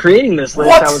in creating this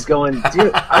list I was going,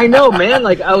 dude, I know, man.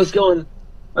 Like, I was going,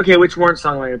 okay, which Warrant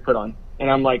song am I going to put on? And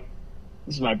I'm like,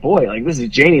 this is my boy. Like, this is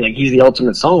Janie. Like, he's the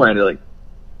ultimate songwriter. Like,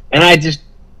 and I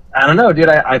don't know, dude.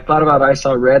 I thought about I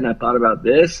Saw Red, and I thought about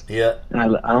this. Yeah. And I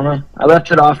don't know. I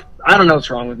left it off. I don't know what's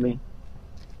wrong with me.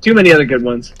 Too many other good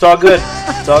ones. It's all good.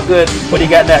 It's all good. What do you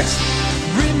got next?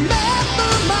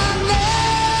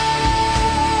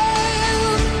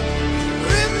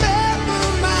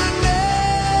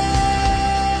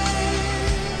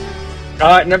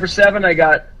 Number 7, I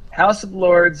got House of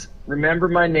Lords, Remember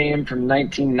My Name from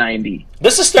 1990.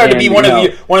 This is starting to be one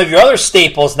of your other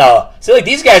staples now. See, like,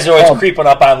 these guys are always creeping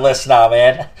up on lists now,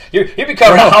 man. You're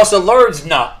becoming a House of Lords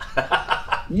nut.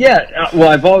 Yeah, well,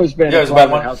 I've always been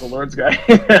a House of Lords guy.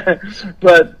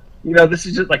 But this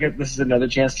is just this is another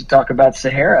chance to talk about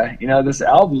Sahara. This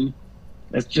album,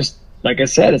 it's just, like I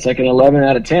said, it's like an 11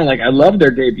 out of 10. Like, I love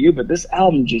their debut, but this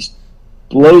album just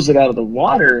blows it out of the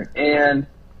water. And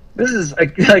this is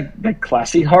like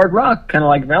classy hard rock, kind of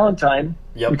like Valentine.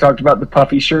 We talked about the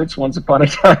puffy shirts once upon a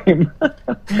time.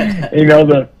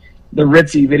 The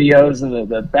ritzy videos and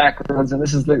the backgrounds, and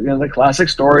this is the classic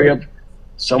story of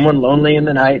someone lonely in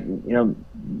the night,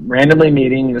 randomly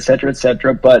meeting, etc.,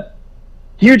 etc. But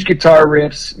huge guitar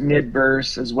riffs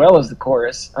mid-verse as well as the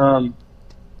chorus. And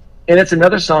it's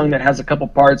another song that has a couple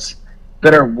parts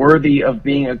that are worthy of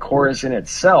being a chorus in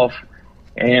itself.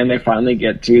 and they finally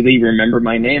get to the Remember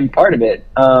My Name part of it,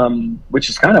 which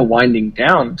is kind of winding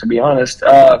down, to be honest.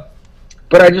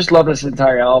 But I just love this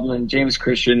entire album, and James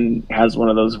Christian has one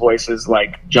of those voices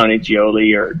like Johnny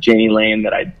Gioli or Janie Lane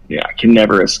that I can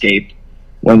never escape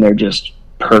when they're just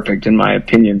perfect, in my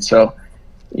opinion. So,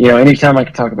 anytime I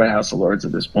can talk about House of Lords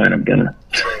at this point, I'm gonna.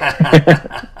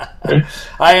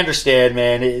 I understand,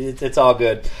 man. It's all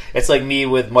good. It's like me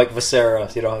with Mike Vocera.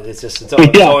 It's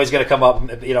always going to come up.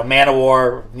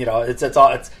 Manowar.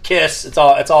 It's Kiss.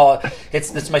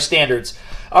 It's my standards.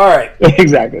 All right.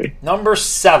 Exactly. Number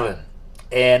 7,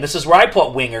 and this is where I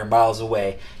put Winger, Miles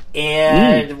Away.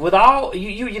 And without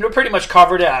you pretty much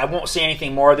covered it. I won't say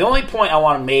anything more. The only point I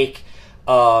want to make.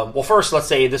 Well, first, let's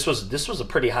say this was a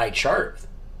pretty high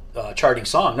charting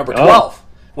song, number 12,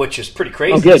 which is pretty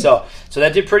crazy. So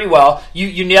that did pretty well.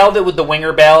 You nailed it with the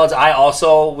Winger ballads. I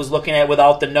also was looking at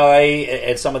Without the Noi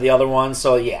and some of the other ones.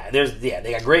 So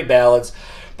they got great ballads.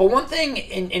 But one thing,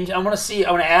 and I want to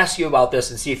ask you about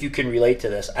this and see if you can relate to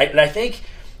this. I think,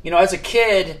 as a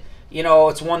kid,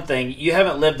 it's one thing. You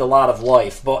haven't lived a lot of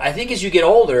life, but I think as you get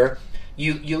older,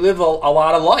 you live a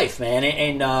lot of life, man,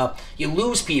 and you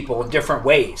lose people in different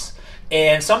ways.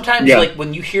 And sometimes, like,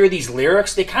 when you hear these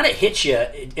lyrics, they kind of hit you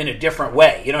in a different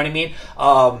way. You know what I mean?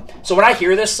 So when I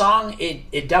hear this song,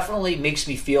 it definitely makes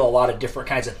me feel a lot of different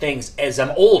kinds of things as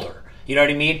I'm older. You know what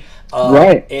I mean?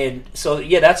 Right. And so,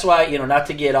 that's why, not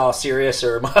to get all serious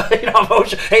or, emotional.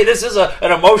 Hey, this is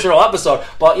an emotional episode.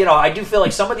 But, I do feel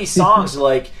like some of these songs,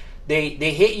 like,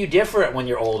 they hit you different when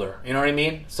you're older. You know what I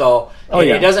mean? So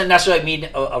it doesn't necessarily mean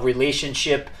a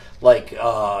relationship like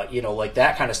like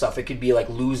that kind of stuff. It could be like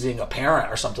losing a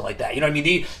parent or something like that. You know what I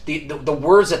mean? The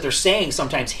words that they're saying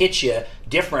sometimes hit you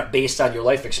different based on your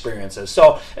life experiences.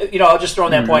 So I'll just throw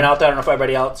that point out there. I don't know if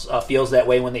everybody else feels that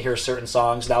way when they hear certain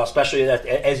songs now, especially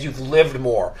as you've lived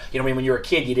more. When you were a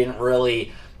kid, you didn't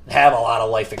really have a lot of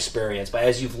life experience, but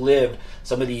as you've lived,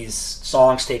 some of these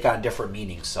songs take on different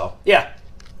meanings. So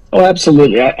Oh,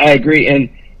 absolutely. I agree. And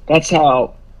that's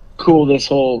how cool this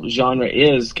whole genre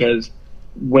is, because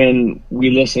when we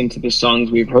listen to the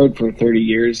songs we've heard for 30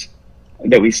 years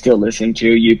that we still listen to,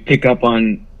 you pick up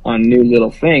on new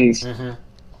little things. Mm-hmm.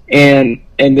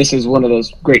 And this is one of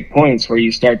those great points where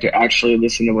you start to actually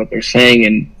listen to what they're saying,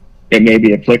 and it may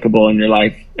be applicable in your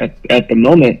life at the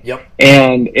moment. Yep.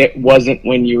 And it wasn't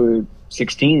when you were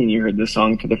 16 and you heard the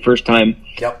song for the first time.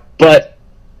 Yep. But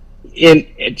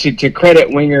to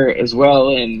credit Winger as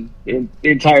well, and the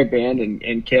entire band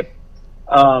and Kip,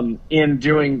 in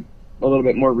doing a little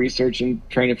bit more research and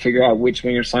trying to figure out which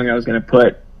Winger song I was going to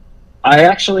put, I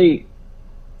actually,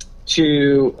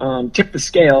 to tip the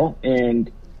scale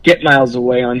and get Miles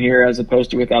Away on here as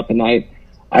opposed to Without the Night,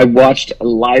 I watched a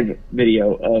live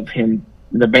video of him,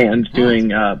 the band,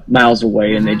 doing Miles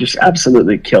Away, and they just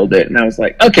absolutely killed it. And I was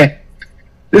like, okay,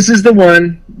 this is the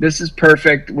one. This is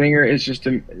perfect. Winger is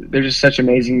they're just such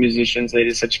amazing musicians. They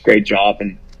did such a great job,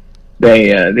 and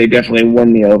they definitely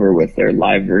won me over with their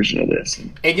live version of this.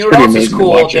 And you know what else is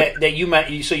cool that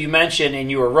you mentioned,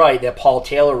 and you were right, that Paul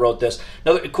Taylor wrote this.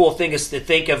 Another cool thing is to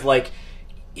think of, like,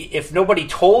 if nobody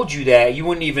told you that, you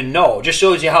wouldn't even know. It just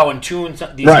shows you how in tune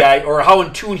these guys, or how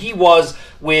in tune he was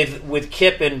with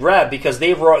Kip and Reb, because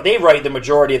they write the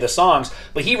majority of the songs,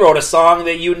 but he wrote a song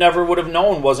that you never would have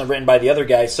known wasn't written by the other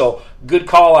guys. So good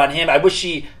call on him. I wish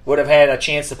he would have had a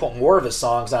chance to put more of his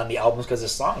songs on the albums, because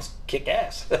his songs kick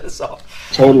ass. So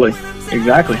totally,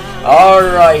 exactly. All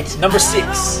right, number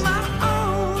 6.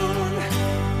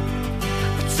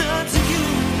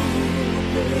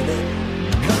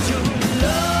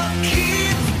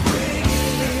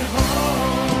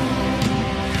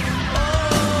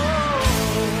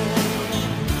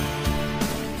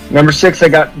 Number 6, I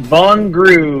got Von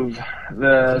Groove.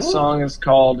 The song is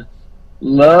called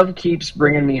Love Keeps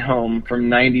Bringing Me Home from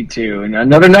 92. And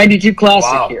another 92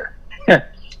 classic here.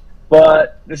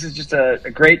 But this is just a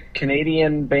great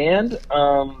Canadian band.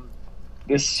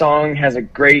 This song has a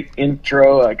great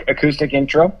intro, acoustic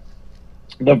intro.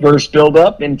 The verse build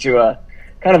up into a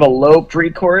kind of a low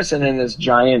pre-chorus and then this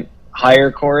giant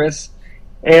higher chorus.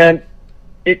 And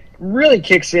it really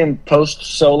kicks in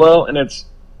post-solo, and it's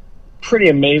pretty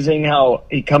amazing how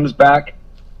he comes back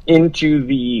into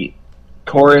the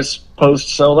chorus post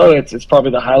solo. It's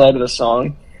probably the highlight of the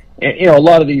song. And, a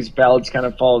lot of these ballads kind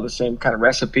of follow the same kind of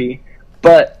recipe,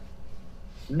 but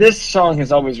this song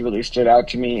has always really stood out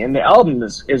to me, and the album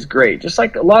is great. Just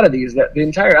like a lot of these, that the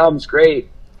entire album's great,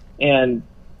 and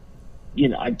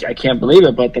I can't believe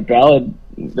it, but the ballad,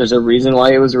 there's a reason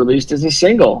why it was released as a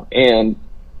single, and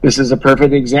this is a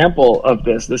perfect example of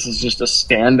this. This is just a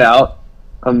standout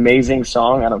amazing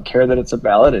song. I don't care that it's a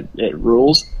ballad. It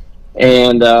rules.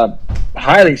 And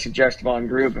highly suggest Von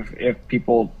Groove if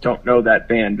people don't know that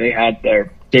band. They had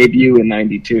their debut in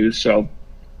 '92, so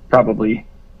probably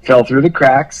fell through the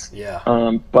cracks. Yeah.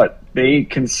 But they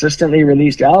consistently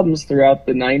released albums throughout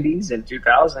the '90s and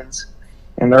 2000s,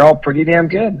 and they're all pretty damn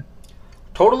good.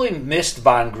 Totally missed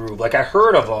Von Groove. Like, I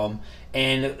heard of them,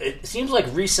 and it seems like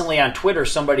recently on Twitter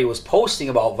somebody was posting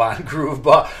about Von Groove,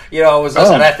 but it was.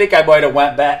 And I think I might have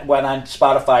went on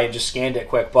Spotify and just scanned it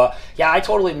quick. But yeah, I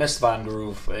totally missed Von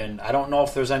Groove, and I don't know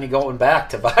if there's any going back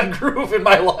to Von Groove in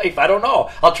my life. I don't know.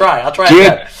 I'll try.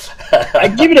 Again.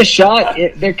 I'd give it a shot.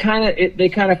 They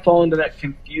kind of fall into that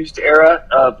confused era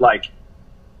of like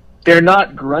they're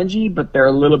not grungy, but they're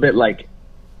a little bit like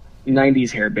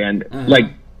 '90s hair band, like.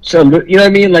 So, you know what I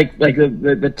mean? Like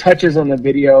the touches on the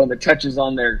video and the touches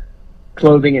on their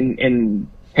clothing and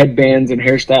headbands and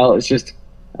hairstyle is just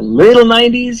a little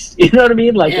 90s. You know what I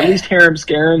mean? Like, at least Harem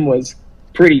Scarum was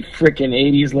pretty freaking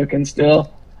 80s looking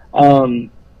still.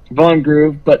 Von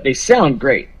Groove, but they sound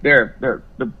great. They're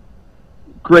the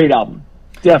great album.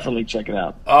 Definitely check it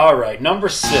out. All right, number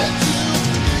 6.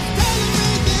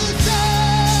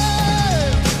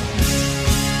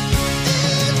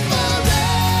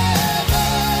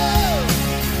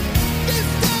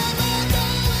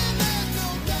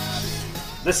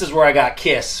 This is where I got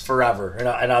Kiss Forever,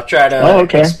 and I'll try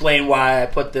to explain why I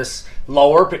put this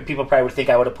lower. People probably would think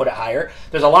I would have put it higher.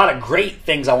 There's a lot of great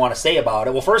things I want to say about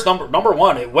it. Well, first, number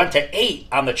 1, it went to 8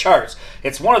 on the charts.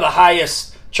 It's one of the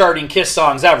highest charting Kiss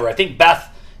songs ever. I think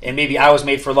Beth and maybe I Was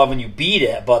Made for Loving You beat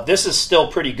it, but this is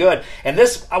still pretty good. And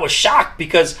this, I was shocked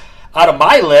because out of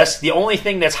my list, the only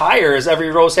thing that's higher is Every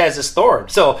Rose Has Its Thorn.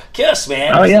 So Kiss,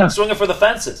 man, swinging for the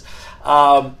fences.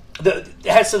 It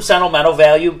has some sentimental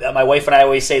value. My wife and I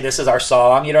always say this is our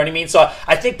song. You know what I mean? So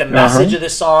I think the message of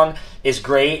this song is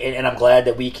great, and I'm glad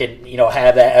that we can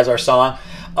have that as our song.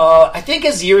 I think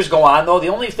as years go on, though, the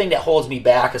only thing that holds me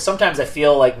back is sometimes I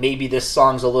feel like maybe this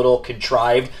song's a little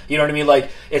contrived. You know what I mean? Like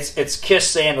it's Kiss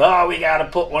saying, "Oh, we got to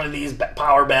put one of these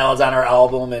power ballads on our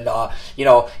album," and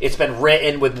it's been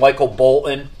written with Michael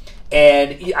Bolton.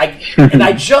 And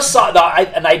I just saw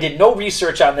and I did no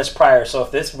research on this prior. So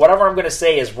if whatever I'm going to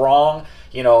say is wrong,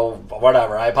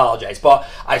 whatever, I apologize. But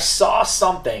I saw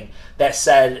something that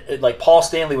said like Paul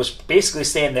Stanley was basically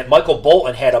saying that Michael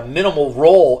Bolton had a minimal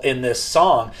role in this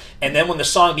song, and then when the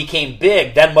song became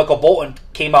big, then Michael Bolton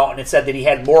came out and it said that he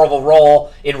had more of a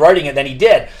role in writing it than he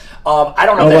did. I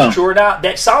don't know if that's true or not.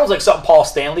 That sounds like something Paul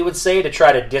Stanley would say to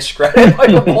try to discredit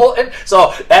Michael Bolton.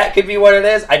 So that could be what it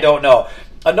is. I don't know.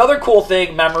 Another cool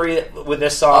memory with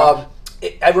this song,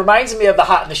 it reminds me of the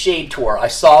Hot in the Shade tour. I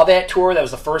saw that tour. That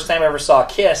was the first time I ever saw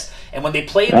Kiss. And when they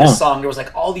played this song, there was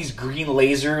like all these green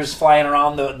lasers flying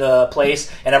around the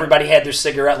place, and everybody had their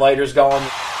cigarette lighters going.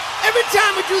 Every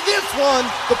time we do this one,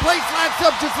 the place lights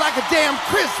up just like a damn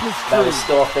Christmas tree. That was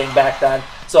still a thing back then.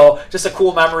 So just a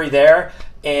cool memory there.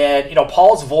 And,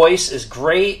 Paul's voice is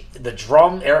great. The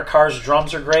Eric Carr's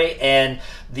drums are great. And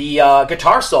the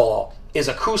guitar solo is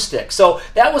acoustic. So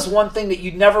that was one thing that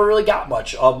you never really got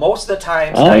much. Most of the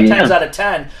times, 9 times out of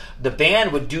 10, the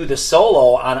band would do the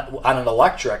solo on an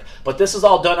electric. But this is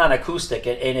all done on acoustic,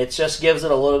 and it just gives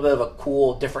it a little bit of a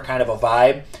cool, different kind of a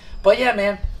vibe. But yeah,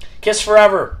 man, Kiss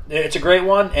Forever. It's a great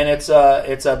one, and it's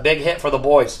a big hit for the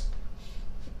boys.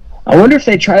 I wonder if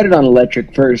they tried it on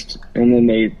electric first, and then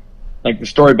they, like the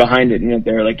story behind it, and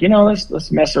they're like,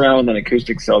 let's mess around with an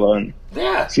acoustic solo and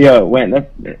see how it went.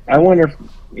 I wonder if,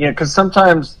 because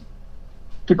sometimes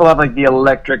people have like the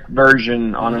electric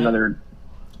version on another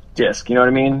disc. You know what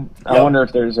I mean? Yep. I wonder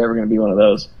if there's ever going to be one of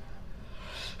those.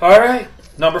 All right,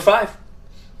 number 5.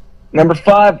 Number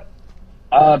 5,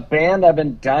 a band I've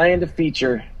been dying to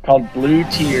feature called Blue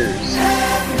Tears.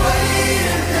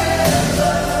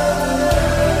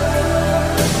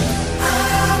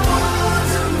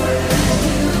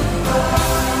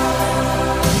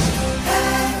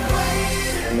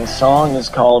 The song is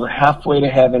called Halfway to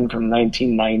Heaven from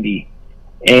 1990,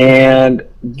 and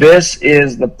this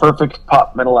is the perfect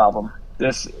pop metal album.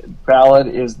 This ballad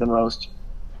is the most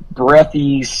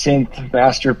breathy synth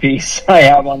masterpiece I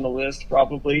have on the list,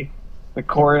 probably. The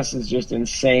chorus is just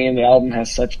insane. The album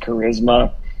has such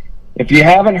charisma. If you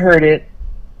haven't heard it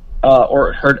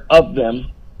or heard of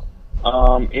them,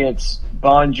 it's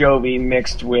Bon Jovi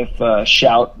mixed with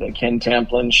Shout, the Ken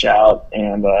Tamplin Shout,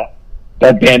 and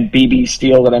that band BB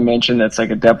Steel that I mentioned, that's like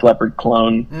a Def Leppard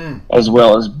clone, as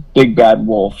well as Big Bad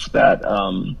Wolf, that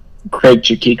Craig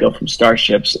Chiquiko from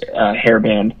Starship's hair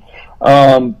band.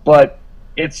 But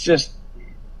it's just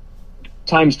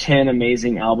times 10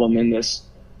 amazing album in this.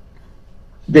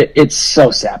 It's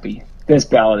so sappy. This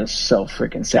ballad is so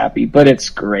freaking sappy, but it's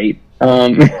great.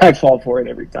 I fall for it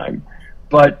every time.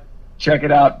 But check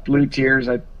it out, Blue Tears.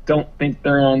 I don't think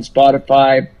they're on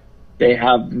Spotify. They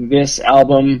have this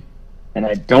album, and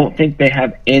I don't think they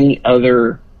have any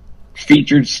other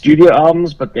featured studio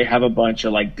albums, but they have a bunch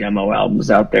of like demo albums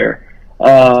out there.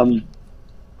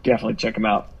 Definitely check them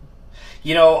out.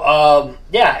 Yeah,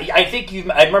 I think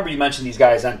I remember you mentioned these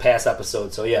guys on past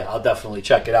episodes, so yeah, I'll definitely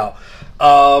check it out.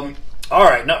 All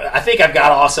right, no, I think I've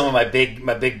got all some of my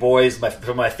big boys,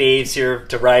 from my faves here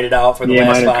to ride it out for the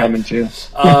last mine five. Are coming too.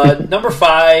 Number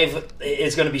 5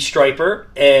 is going to be Striper,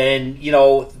 and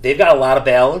they've got a lot of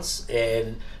ballads,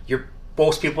 and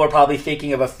most people are probably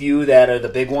thinking of a few that are the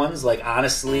big ones, like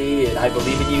Honestly and I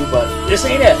Believe in You, but this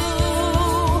ain't it.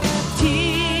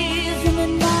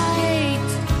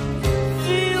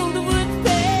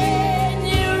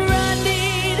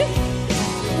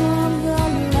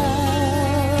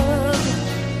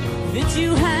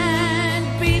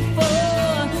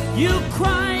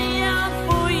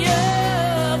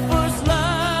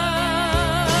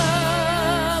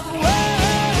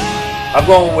 I'm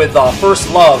going with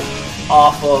First Love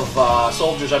off of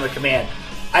Soldiers Under Command.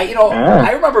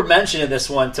 I remember mentioning this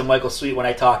one to Michael Sweet when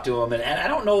I talked to him, and I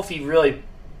don't know if he really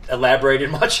elaborated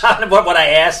much on what I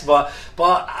asked, but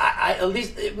I at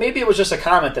least maybe it was just a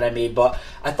comment that I made, but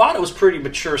I thought it was pretty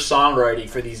mature songwriting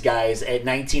for these guys at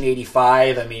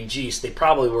 1985. I mean, geez, they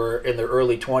probably were in their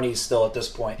early 20s still at this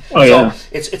point. So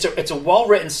it's a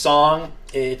well-written song.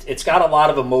 It's got a lot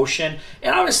of emotion,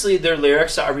 and obviously their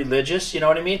lyrics are religious, you know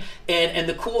what I mean? And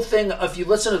the cool thing, if you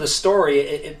listen to the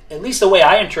story, at least the way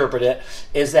I interpret it,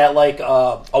 is that like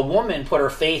a woman put her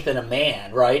faith in a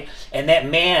man, right? And that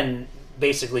man,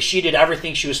 basically, she did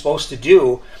everything she was supposed to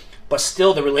do, but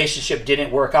still the relationship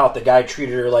didn't work out. The guy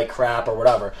treated her like crap or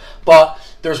whatever. But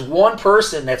there's one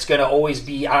person that's going to always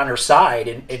be on her side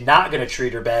and not going to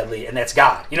treat her badly, and that's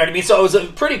God. You know what I mean? So it was a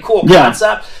pretty cool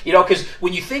concept, because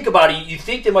when you think about it, you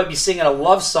think they might be singing a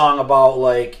love song about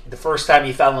like the first time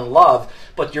you fell in love,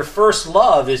 but your first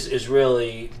love is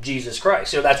really Jesus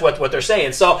Christ. That's what they're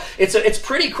saying. So it's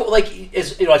pretty cool. Like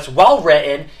it's well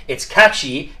written, it's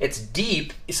catchy, it's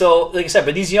deep. So like I said,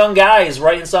 but these young guys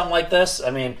writing something like this,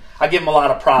 I mean, I give them a lot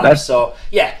of props. So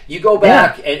yeah, you go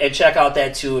back and check out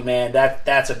that tune, man.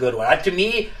 That's a good one. To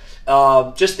me,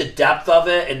 just the depth of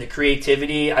it and the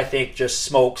creativity, I think, just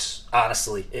smokes.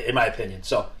 Honestly, in my opinion.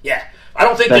 So yeah, I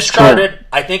don't think this charted. Cool.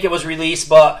 I think it was released,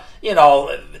 but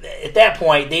at that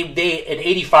point, they in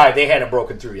 '85 they hadn't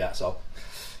broken through yet. So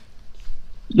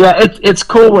yeah, it's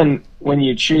cool when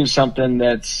you choose something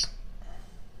that's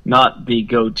not the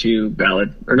go-to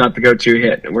ballad or not the go-to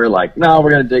hit, and we're like, no, we're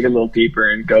going to dig a little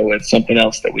deeper and go with something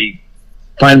else that we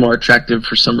find more attractive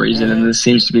for some reason, and this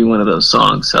seems to be one of those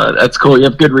songs. That's cool. You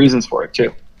have good reasons for it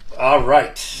too. All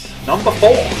right, number 4.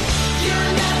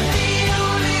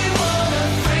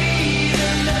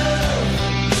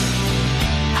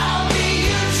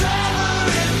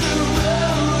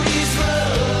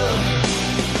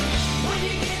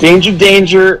 Danger,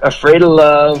 Danger, Afraid of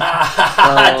Love.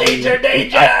 Danger,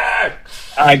 Danger.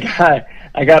 I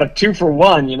got a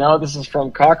 2-for-1. This is from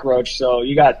Cockroach, so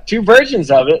you got 2 versions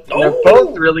of it. And they're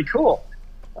both really cool.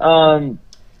 I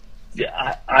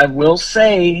will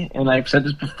say, and I've said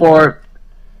this before,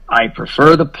 I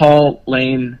prefer the Paul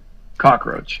Lane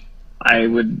Cockroach. I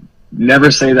would never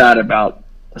say that about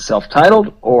a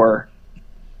self-titled or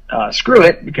Screw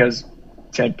It, because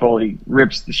Ted Poley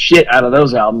rips the shit out of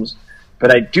those albums. But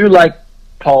I do like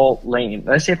Paul Lane. Did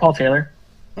I say Paul Taylor?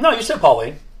 No, you said Paul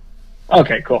Lane.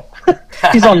 Okay, cool.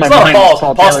 He's on my mind.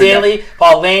 Paul Stanley, guy.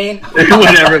 Paul Lane.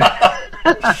 Whatever.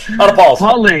 Not a Paul.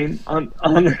 Paul Lane on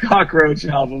the Cockroach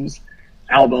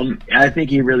album, I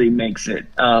think he really makes it.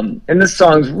 And this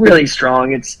song's really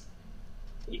strong.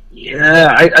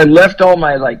 I left all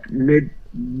my like mid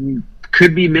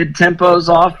tempos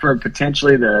off for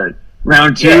potentially the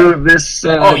round 2 of this.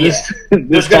 This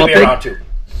There's going to be a round 2.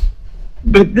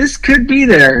 But this could be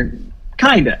there,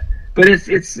 kinda. But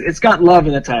it's got love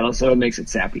in the title, so it makes it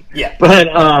sappy. Yeah. But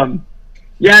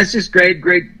it's just great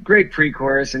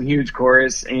pre-chorus and huge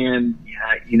chorus, and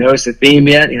you notice the theme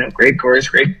yet? Great chorus,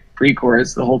 great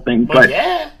pre-chorus, the whole thing. But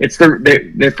it's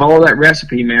they follow that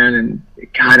recipe, man, and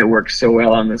God, it works so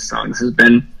well on this song. This has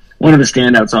been one of the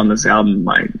standouts on this album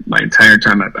my entire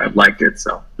time I've liked it.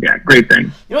 So yeah, great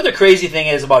thing. The crazy thing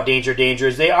is about Danger, Danger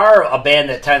is they are a band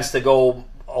that tends to go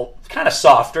kind of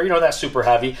softer, that's super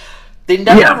heavy. They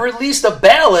never released a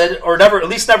ballad, or never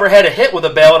had a hit with a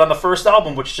ballad on the first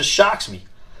album, which just shocks me.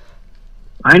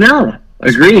 I know.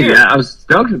 Agreed. Yeah, I was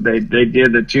stoked that they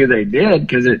did the 2 they did,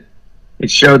 because it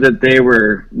showed that they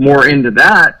were more into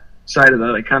that side of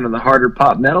the kind of the harder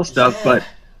pop metal stuff. But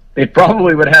they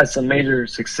probably would have had some major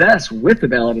success with the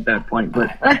ballad at that point.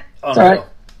 But it's all right.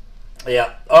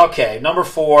 Yeah. Okay. Number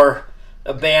 4,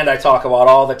 a band I talk about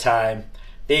all the time.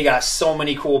 They got so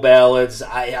many cool ballads.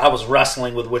 I was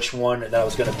wrestling with which one that I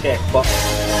was going to pick, but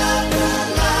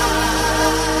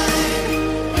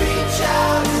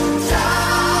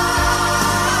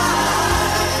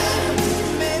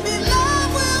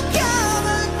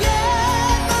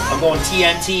I'm going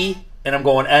TNT, and I'm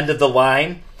going End of the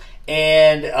Line,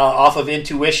 and off of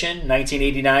Intuition,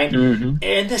 1989. Mm-hmm.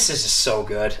 And this is just so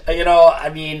good. I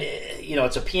mean,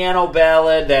 it's a piano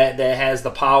ballad that has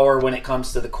the power when it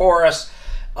comes to the chorus.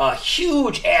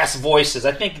 Huge ass voices.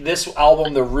 I think this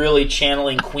album they're really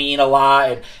channeling Queen a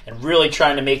lot and really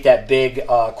trying to make that big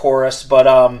chorus. But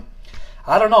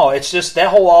I don't know. It's just that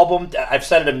whole album. I've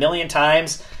said it a million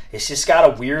times. It's just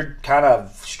got a weird, kind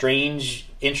of strange,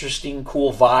 interesting,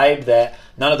 cool vibe that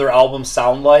none of their albums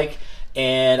sound like.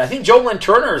 And I think Joe Lynn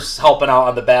Turner's helping out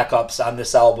on the backups on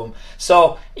this album.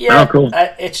 So yeah, cool.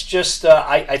 It's just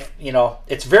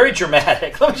it's very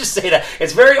dramatic. Let me just say that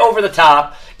it's very over the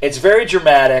top. It's very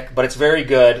dramatic, but it's very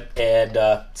good. And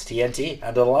it's TNT, End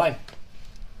of the Line.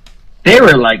 They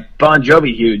were like Bon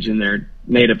Jovi huge in their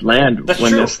native land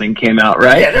when this thing came out,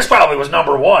 right? Yeah, this probably was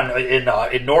number 1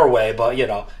 in Norway, but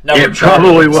never. It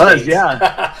probably was.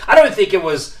 Yeah, I don't think it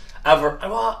was ever.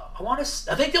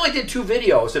 I think they only did 2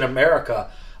 videos in America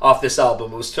off this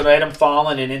album. It was Tonight I'm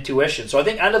Falling and Intuition. So I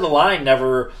think End of the Line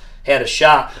never had a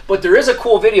shot. But there is a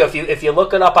cool video if you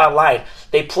look it up online.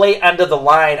 They play End of the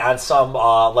Line on some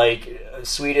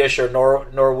Swedish or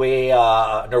Norwegian.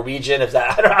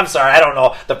 I'm sorry, I don't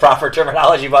know the proper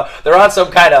terminology, but they're on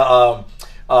some kind of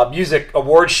music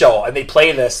award show and they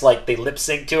play this, like they lip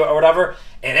sync to it or whatever.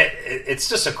 And it's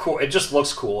just it just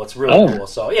looks cool. It's really cool.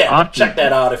 So yeah, awesome. Check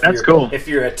that out if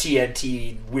you're a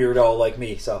TNT weirdo like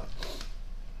me. So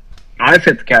I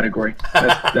fit the category.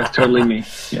 That's totally me.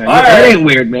 Yeah, that ain't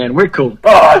weird, man. We're cool.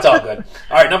 Oh, that's all good.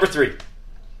 All right, number 3.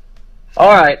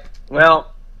 All right.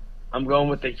 Well, I'm going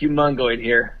with the humongoid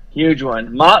here. Huge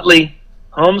one. Motley,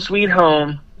 Home Sweet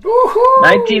Home. Woo-hoo!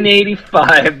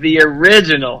 1985, the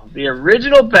original ballad.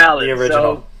 The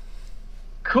original. So,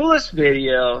 coolest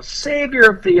video, Savior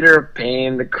of Theater of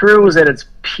Pain. The crew was at its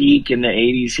peak in the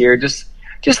 80s here. Just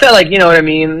that, like, you know what I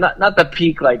mean? Not the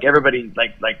peak like everybody,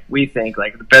 like we think,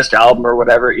 like the best album or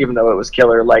whatever, even though it was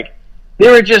killer. Like, they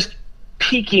were just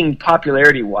peaking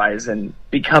popularity-wise and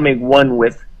becoming one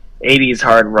with 80s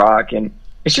hard rock. And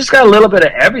it's just got a little bit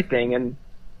of everything. And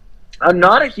I'm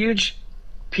not a huge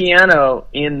piano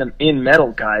in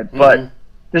metal guy, but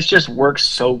this just works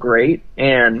so great.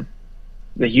 And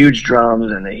the huge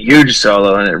drums and the huge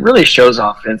solo, and it really shows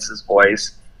off Vince's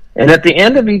voice. And at the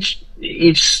end of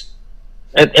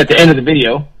at the end of the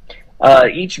video,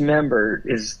 each member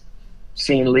is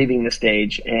seen leaving the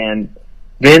stage, and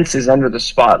Vince is under the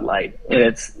spotlight, and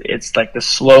it's like the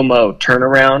slow-mo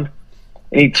turnaround,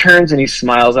 and he turns and he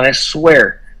smiles, and I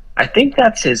swear, I think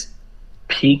that's his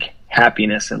peak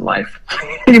happiness in life.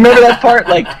 You remember that part?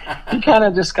 Like, he kind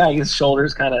of his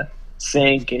shoulders kind of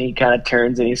sink, and he kind of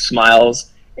turns and he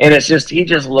smiles, and he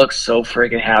just looks so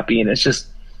freaking happy, and it's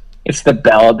the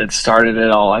ballad that started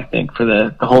it all, I think, for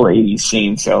the whole 80s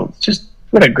scene. So just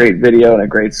what a great video and a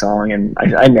great song, and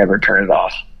I never turn it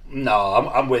off.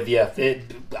 No, I'm with you.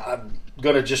 I'm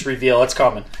gonna just reveal it's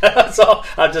coming. So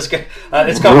I'm just gonna,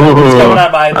 it's coming. It's coming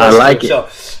on my list. I like it. So,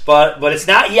 but it's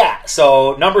not yet.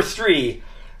 So number 3,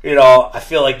 I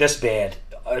feel like this band,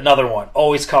 another one,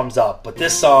 always comes up, but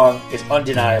this song is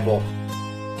undeniable.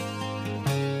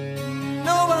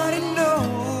 Nobody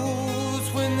knows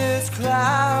when there's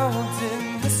clouds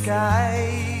in the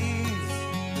skies,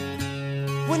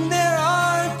 when there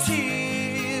are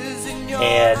tears in your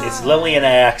And it's Lillian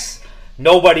Axe.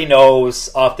 Nobody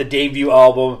Knows off the debut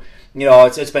album.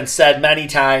 It's been said many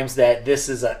times that this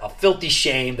is a filthy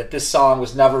shame that this song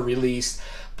was never released.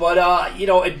 But,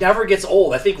 it never gets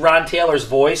old. I think Ron Taylor's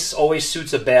voice always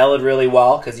suits a ballad really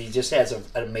well because he just has an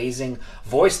amazing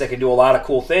voice that can do a lot of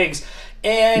cool things.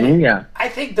 And I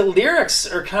think the lyrics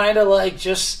are kind of like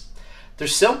they're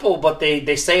simple, but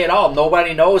they say it all.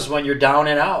 Nobody knows when you're down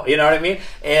and out. You know what I mean?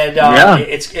 And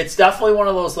it's definitely one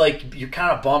of those, like, you're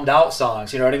kind of bummed out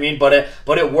songs. You know what I mean? But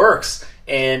it works,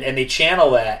 and they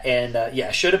channel that. And,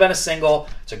 it should have been a single.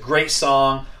 It's a great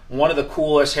song. One of the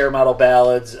coolest hair metal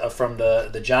ballads from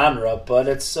the genre. But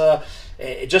it's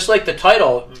just like the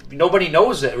title, nobody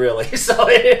knows it really. So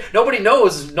nobody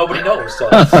knows. So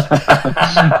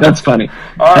that's funny.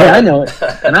 All hey, right. I know it,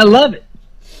 and I love it.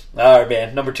 All right,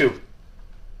 man. Number 2.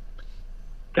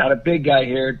 Got a big guy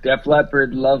here. Def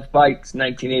Leppard, Love Bites,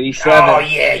 1987. Oh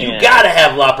yeah, you gotta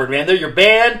have Leppard, man. They're your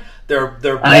band.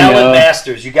 They're ballad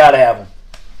masters. You got to have them.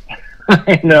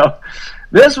 I know.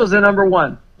 This was a number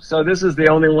one. So this is the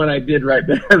only one I did right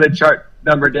there, the chart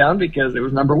number down, because it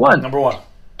was number one. Number one.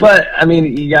 But I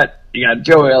mean, you got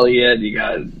Joe Elliott, you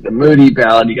got the moody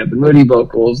ballad, you got the moody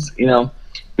vocals. You know,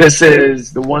 this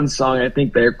is the one song I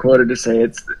think they're quoted to say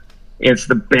it's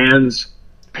the band's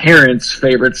parents'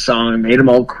 favorite song. It made them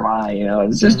all cry. You know,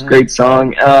 it's just a great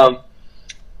song.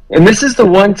 And this is the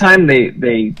one time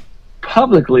they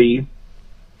publicly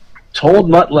told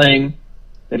Mutt Lange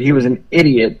that he was an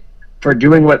idiot for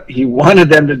doing what he wanted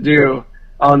them to do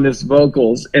on this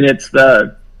vocals, and it's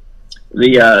the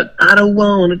I don't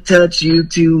want to touch you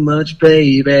too much,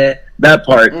 baby, that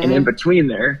part, and in between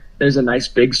there's a nice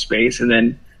big space, and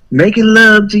then making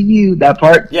love to you, that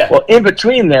part. Yeah. Well, in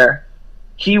between there,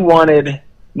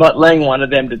 Mutt Lange wanted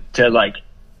them to like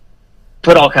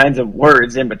put all kinds of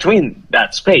words in between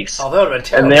that space. Oh, that would have been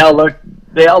terrible. And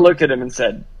they all looked at him and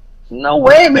said, "No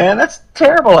way, man! That's a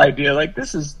terrible idea. Like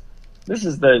this is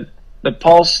the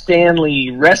Paul Stanley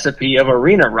recipe of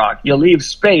arena rock. You leave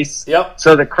space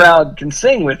so the crowd can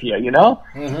sing with you, you know."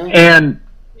 And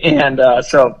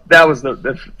so that was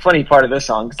the funny part of this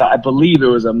song, because I believe it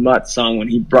was a Mutt song when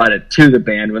he brought it to the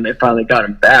band when they finally got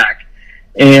him back,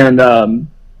 and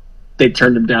they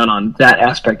turned him down on that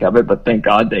aspect of it. But thank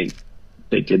God they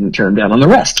didn't turn him down on the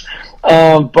rest.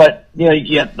 But you know,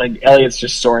 you get like Elliott's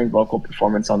just soaring vocal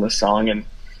performance on this song, and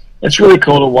it's really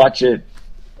cool to watch it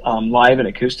live and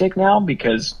acoustic now,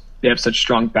 because they have such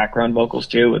strong background vocals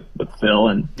too with Phil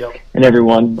and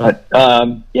everyone. But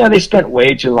yeah, they spent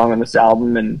way too long on this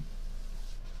album, and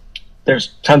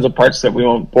there's tons of parts that we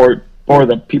won't bore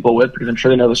the people with, because I'm sure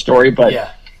they know the story.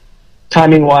 But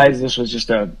timing wise, this was just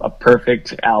a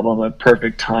perfect album, a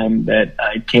perfect time that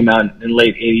it came out in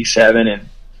late '87,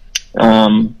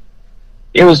 and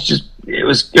it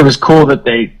was cool that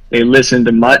they listened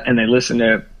to Mutt, and they listened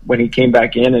to when he came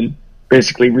back in and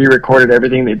basically re-recorded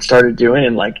everything they'd started doing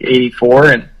in like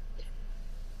 '84 and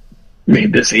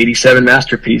made this '87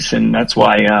 masterpiece. And that's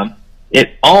why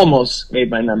it almost made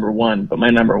my number one, but my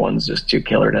number one's just too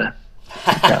killer to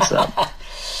pass up.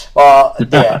 Well,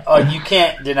 yeah, you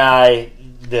can't deny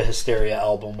the Hysteria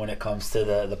album when it comes to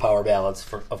the power ballads.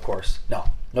 Of course, no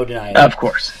denying. Of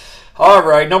course. All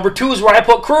right, number 2 is where I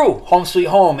put Crew, Home Sweet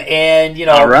Home, and you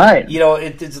know, all right. You know,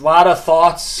 it's a lot of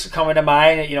thoughts coming to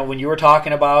mind. You know, when you were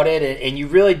talking about it, and you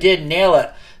really did nail it.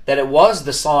 That it was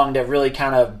the song that really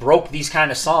kind of broke these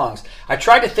kind of songs. I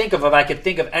tried to think of if I could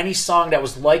think of any song that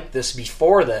was like this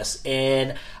before this,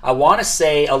 and I want to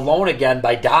say "Alone Again"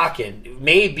 by Dokken.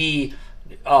 Maybe,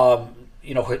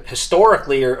 you know,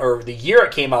 historically or the year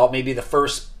it came out, maybe the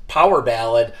first power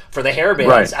ballad for the hair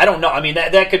bands. Right. I don't know. I mean,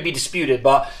 that could be disputed,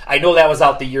 but I know that was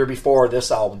out the year before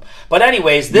this album. But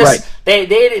anyways, this they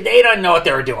don't know what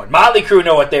they were doing. Motley Crue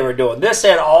know what they were doing. This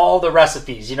had all the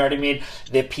recipes. You know what I mean?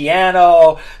 The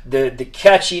piano, the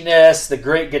catchiness, the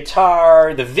great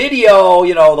guitar, the video.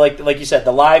 You know, like you said,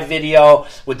 the live video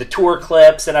with the tour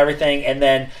clips and everything. And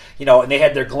then you know, and they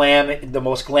had their glam, the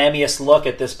most glammiest look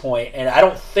at this point. And I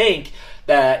don't think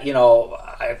that, you know,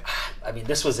 I mean,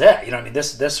 this was it. You know, I mean,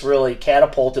 this really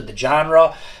catapulted the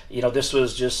genre. You know, this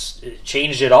was just it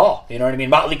changed it all. You know what I mean?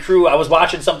 Motley Crue. I was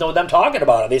watching something with them talking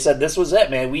about it. They said this was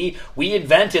it, man. We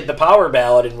invented the power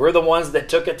ballad, and we're the ones that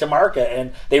took it to market,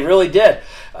 and they really did.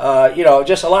 You know,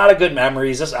 just a lot of good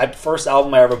memories. This first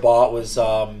album I ever bought was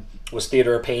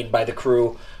Theater of Pain by the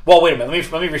Crue. Well, wait a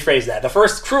minute. Let me rephrase that. The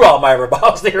first Crue album I ever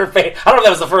bought was Theater of Pain. I don't know if that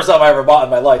was the first album I ever bought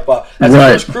in my life, but that's the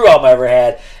first Crue album I ever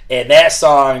had. And that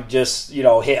song just, you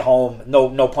know, hit home.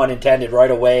 No pun intended.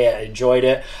 Right away, I enjoyed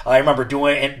it. I remember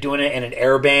doing it in an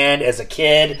air band as a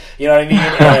kid. You know what I mean?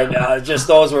 And just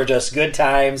those were just good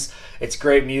times. It's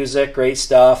great music, great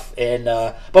stuff. And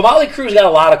but Motley Crue's got a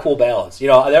lot of cool ballads. You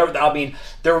know,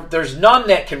 there's none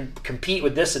that can compete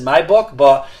with this in my book.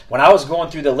 But when I was going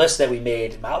through the list that we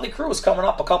made, Motley Crue was coming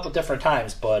up a couple different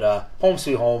times. But Home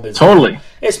Sweet Home is totally.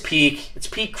 It's peak. It's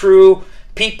peak Crue.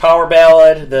 Peak power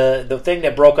ballad, the thing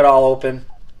that broke it all open.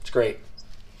 It's great.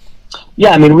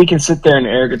 Yeah, I mean, we can sit there and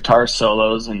air guitar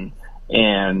solos and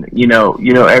you know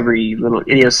every little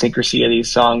idiosyncrasy of these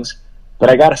songs, but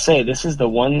I gotta say, this is the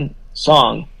one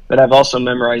song that I've also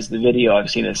memorized the video. I've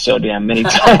seen it so damn many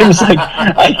times. Like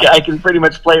I can pretty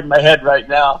much play it in my head right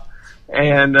now,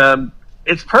 and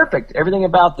it's perfect. Everything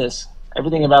about this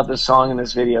song and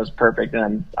this video is perfect,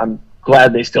 and I'm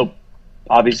glad they still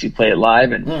obviously play it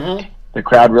live and. The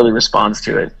crowd really responds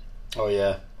to it. Oh,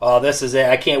 yeah. Oh, this is it.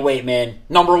 I can't wait, man.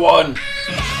 Number 1.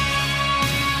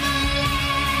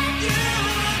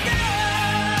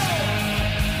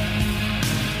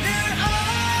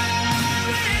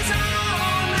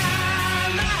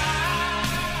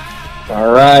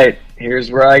 All right,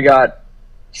 here's where I got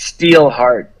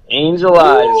Steelheart, Angel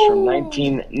Eyes from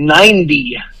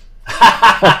 1990.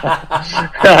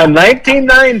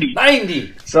 1990.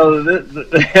 90. So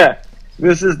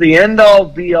this is the end-all,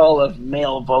 be-all of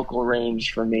male vocal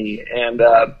range for me, and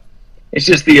it's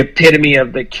just the epitome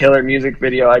of the killer music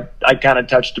video. I kind of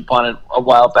touched upon it a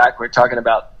while back. We were talking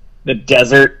about the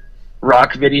desert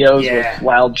rock videos with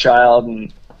Wild Child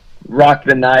and Rock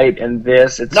the Night and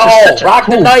this. It's just Rock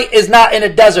the Night is not in a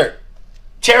desert.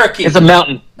 Cherokee. It's a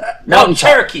mountain. Mountain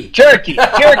Cherokee. Cherokee.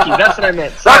 That's what I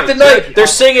meant. Sorry, Rock the Night. Cherokee. They're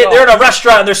singing. They're in a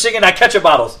restaurant and they're singing at ketchup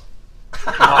bottles.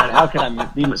 God, how can I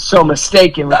be so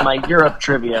mistaken with my Europe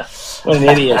trivia? What an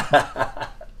idiot.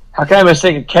 How can I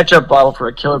mistake a ketchup bottle for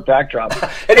a killer backdrop?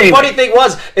 And the funny thing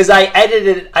is I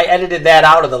edited that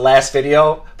out of the last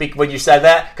video when you said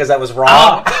that because that was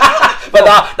wrong. But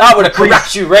now I'm going to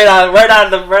correct you right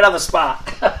on the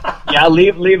spot. Yeah,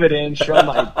 leave it in. Show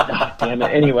my. God damn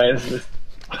it. Anyway, this is.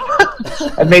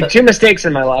 I've made 2 mistakes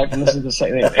in my life, and this is the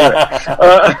same thing.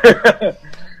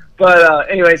 Anyway,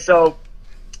 anyway, so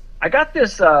I got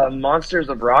this Monsters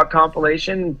of Rock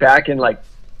compilation back in like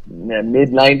mid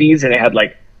 '90s, and it had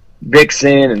like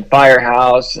Vixen and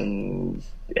Firehouse and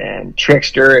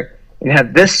Trickster, and it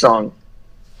had this song,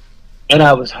 and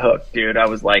I was hooked, dude. I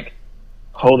was like,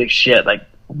 holy shit, like,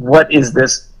 what is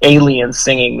this alien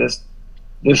singing this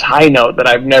high note that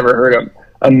I've never heard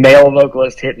a male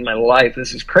vocalist hit in my life?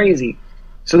 This is crazy.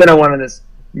 So then I went on this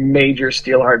major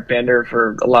Steelheart bender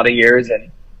for a lot of years,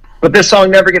 but this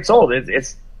song never gets old.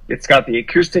 It's got the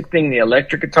acoustic thing, the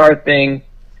electric guitar thing,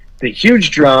 the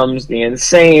huge drums, the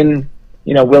insane,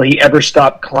 will he ever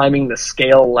stop climbing the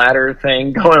scale ladder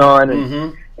thing going on,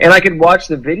 and I could watch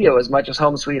the video as much as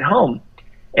Home Sweet Home,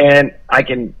 and I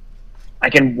can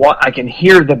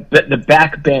hear the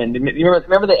back bend. You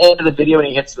remember the end of the video when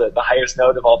he hits the highest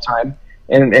note of all time,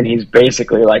 and he's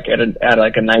basically like at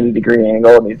like a 90-degree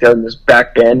angle, and he's doing this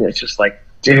back bend. It's just like,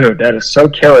 dude, that is so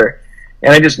killer,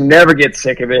 and I just never get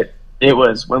sick of it. It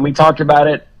was when we talked about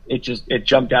it, it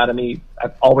jumped out at me.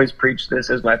 I've always preached this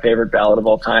as my favorite ballad of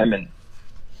all time, and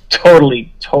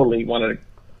totally wanted to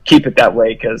keep it that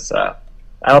way because I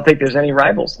don't think there's any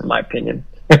rivals in my opinion.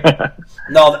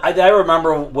 No, I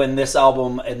remember when this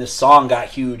album and this song got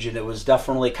huge, and it was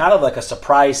definitely kind of like a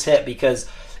surprise hit because,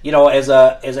 as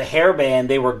a hair band,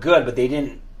 they were good, but they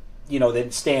didn't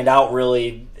stand out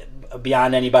really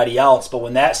beyond anybody else. But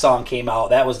when that song came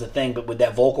out, that was the thing. But with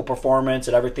that vocal performance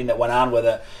and everything that went on with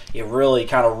it, it really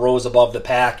kind of rose above the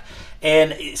pack.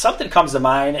 And something comes to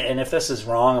mind, and if this is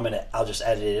wrong, I'll just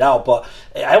edit it out. But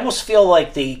I almost feel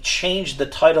like they changed the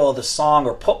title of the song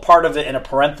or put part of it in a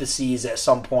parentheses at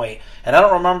some point. And I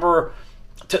don't remember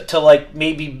to like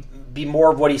maybe be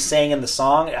more of what he's saying in the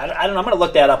song. I don't know. I'm going to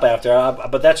look that up after.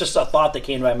 But that's just a thought that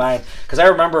came to my mind because I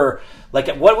remember. Like,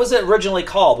 what was it originally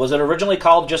called? Was it originally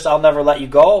called just "I'll Never Let You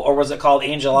Go," or was it called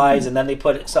 "Angel Eyes" and then they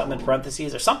put something in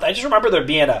parentheses or something? I just remember there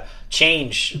being a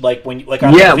change, like on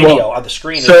the video on the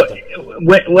screen. So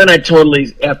when I totally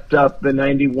effed up the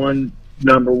 '91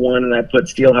 number one and I put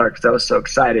Steelheart because I was so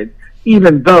excited,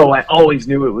 even though I always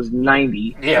knew it was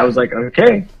 '90. Yeah. I was like,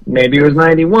 okay, maybe it was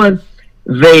 '91.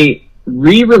 They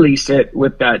re-released it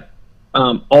with that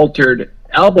altered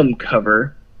album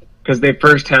cover. Because they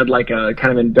first had like a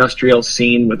kind of industrial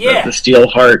scene with the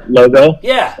Steelheart logo.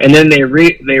 Yeah. And then they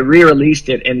re-released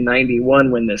it in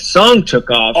 '91 when this song took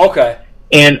off. Okay.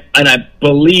 And I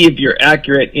believe you're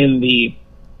accurate in the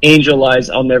Angel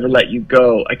Eyes, I'll Never Let You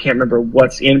Go. I can't remember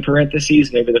what's in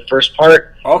parentheses, maybe the first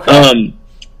part. Okay.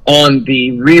 On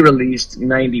the re-released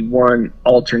 '91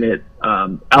 alternate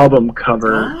album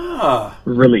cover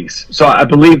release. So I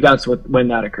believe that's when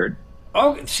that occurred.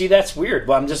 Oh, see, that's weird.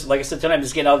 Well, I'm just, like I said tonight, I'm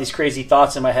just getting all these crazy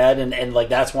thoughts in my head, and like,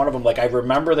 that's one of them. Like, I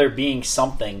remember there being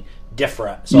something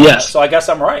different. So, so I guess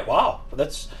I'm right. Wow.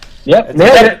 That's... Yep.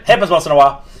 It happens once in a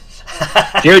while.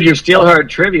 Dude, your Steelheart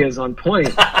trivia is on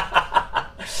point.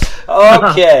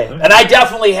 Okay. And I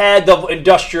definitely had the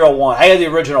industrial one. I had the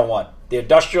original one. The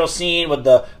industrial scene with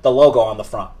the logo on the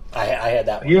front. I had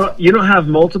that one. You don't have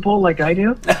multiple like I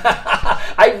do?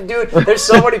 Dude, there's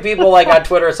so many people like on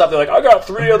Twitter or something like, I got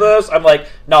 3 of this. I'm like,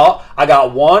 no, I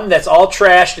got 1 that's all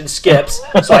trashed and skips,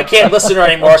 so I can't listen to it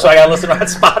anymore, so I got to listen on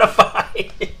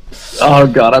Spotify. Oh,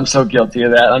 God, I'm so guilty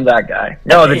of that. I'm that guy.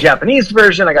 No, the Japanese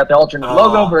version, I got the alternate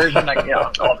logo version,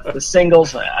 the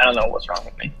singles. I don't know what's wrong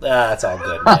with me. That's all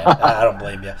good, man. I don't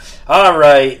blame you. All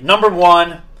right, number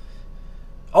 1.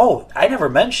 Oh, I never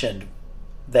mentioned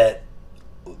that.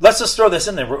 Let's just throw this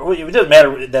in there. It doesn't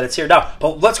matter that it's here now.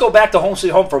 But let's go back to Home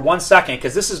Sweet Home for 1 second,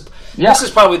 because this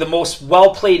is probably the most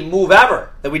well-played move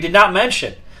ever that we did not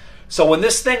mention. So when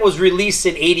this thing was released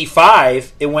in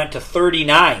 85, it went to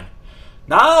 39.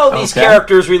 Now these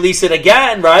characters release it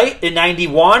again, right, in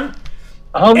 91.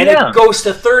 Oh, and it goes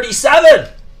to 37.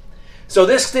 So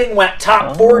this thing went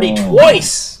top 40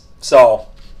 twice. So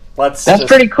that's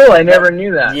pretty cool. I never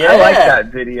knew that. Yeah. I like that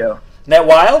video. Isn't that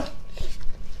wild?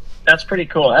 That's pretty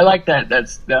cool. I like that.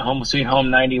 That's the Home Sweet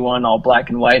Home 91, all black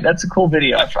and white. That's a cool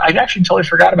video. I actually totally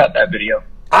forgot about that video.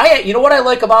 You know what I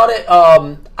like about it?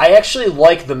 I actually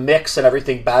like the mix and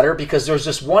everything better because there's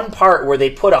this one part where they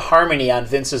put a harmony on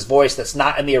Vince's voice that's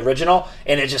not in the original,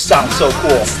 and it just sounds so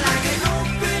cool.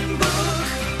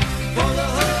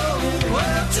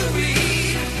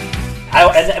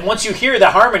 And once you hear the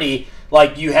harmony,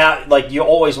 you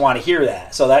always want to hear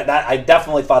that. So that I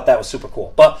definitely thought that was super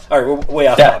cool. But all right, we're way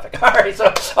off topic. All right, so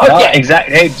okay, no,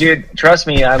 exactly. Hey, dude, trust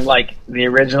me, I'm like the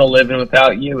original "Living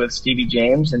Without You" with Stevie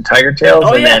James and Tiger Tails,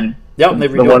 and then the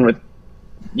one with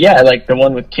the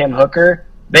one with Kim Hooker.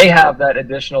 They have that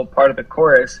additional part of the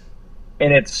chorus,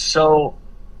 and it's so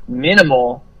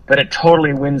minimal that it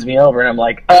totally wins me over. And I'm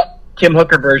like, Kim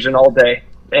Hooker version all day,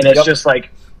 and it's just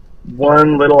like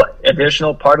one little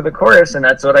additional part of the chorus, and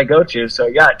that's what I go to. So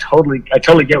yeah, I totally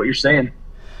get what you're saying.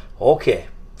 Okay,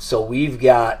 so we've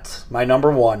got my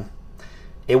number 1.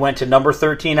 It went to number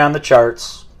 13 on the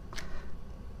charts.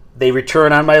 They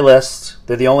return on my list.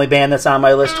 They're the only band that's on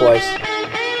my list twice.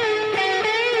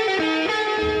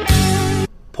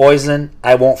 Poison,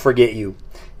 I Won't Forget You.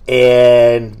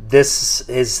 And this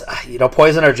is,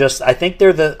 Poison are just, I think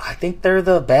they're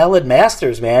the ballad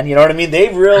masters, man. You know what I mean?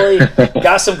 They've really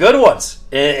got some good ones,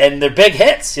 and they're big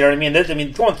hits. You know what I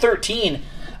mean? Going 13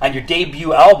 on your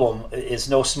debut album is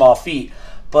no small feat.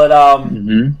 But I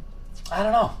don't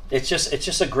know. It's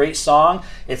just a great song.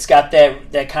 It's got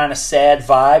that kind of sad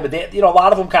vibe. But a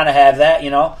lot of them kind of have that,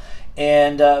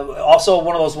 And also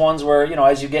one of those ones where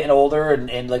as you're getting older,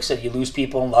 and like I said, you lose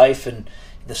people in life, and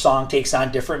the song takes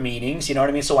on different meanings, you know what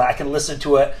I mean? So I can listen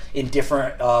to it in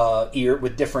different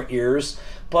with different ears.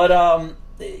 But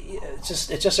it's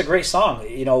just a great song.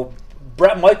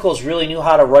 Bret Michaels really knew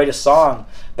how to write a song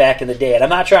back in the day. And I'm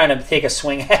not trying to take a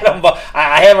swing at him, but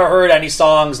I haven't heard any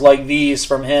songs like these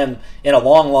from him in a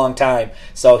long, long time.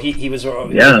 So he was a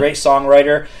great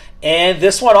songwriter. And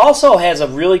this one also has a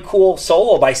really cool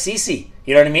solo by CeCe.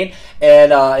 You know what I mean?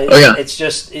 And it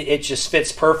just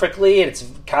fits perfectly. And it's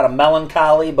kind of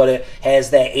melancholy, but it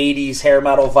has that 80s hair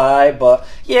metal vibe. But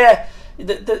yeah,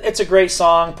 it's a great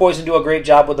song. Poison do a great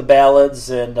job with the ballads,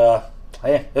 and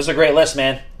this is a great list,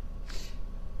 man.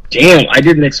 Damn, I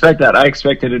didn't expect that. I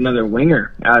expected another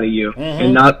winger out of you,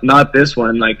 and not this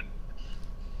one. Like,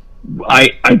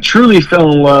 I truly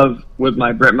fell in love with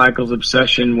my Bret Michaels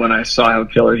obsession when I saw how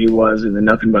killer he was in the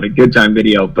Nothing But a Good Time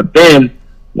video. But then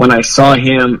when I saw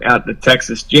him at the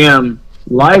Texas Jam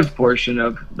live portion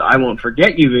of the I Won't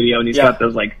Forget You video, and he's got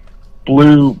those like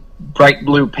bright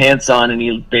blue pants on, and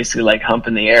he's basically like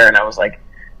humping the air, and I was like,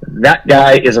 that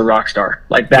guy is a rock star.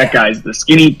 Like, that guy's the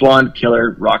skinny blonde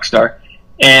killer rock star.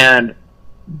 And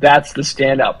that's the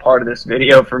standout part of this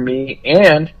video for me.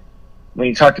 And when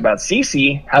you talked about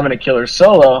CeCe having a killer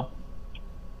solo,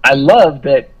 I love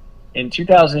that in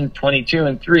 2022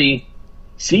 and 3,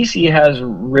 CeCe has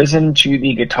risen to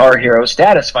the guitar hero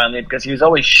status finally, because he was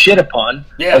always shit upon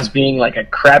as being like a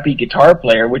crappy guitar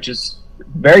player, which is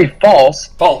very false.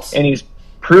 And he's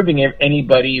proving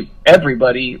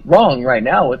everybody wrong right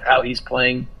now with how he's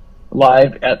playing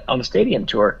live on the stadium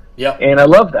tour. And I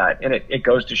love that, and it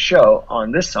goes to show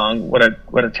on this song what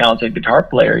a talented guitar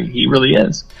player he really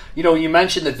is. You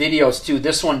mentioned the videos too.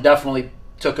 This one definitely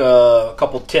took a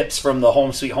couple tips from the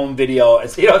Home Sweet Home video.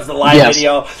 It's the live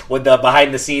video with the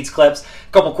behind the scenes clips.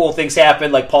 A couple cool things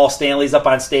happened, like Paul Stanley's up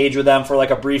on stage with them for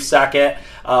like a brief second.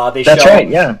 That's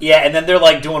right, and then they're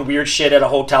like doing weird shit at a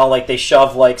hotel, like they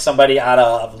shove like somebody on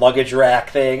a luggage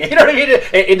rack thing, you know what I mean,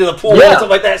 into the pool or something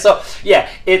like that. So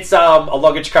it's a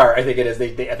luggage cart, I think it is.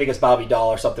 I think it's Bobby Doll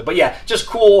or something. But just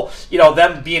cool,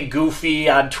 them being goofy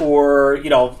on tour,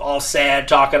 all sad,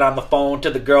 talking on the phone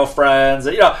to the girlfriends.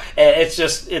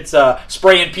 It's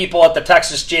spraying people at the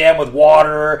Texas Jam with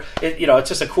water. It's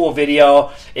just a cool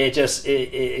video. It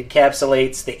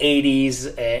encapsulates the 80s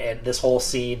and this whole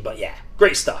scene. But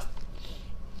great stuff,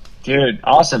 dude.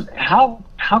 Awesome. How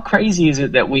crazy is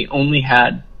it that we only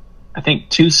had, I think,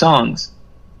 2 songs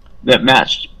that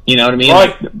matched? You know what I mean?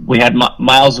 Right. Like, we had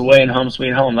Miles Away and Home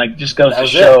Sweet Home. Like, just goes to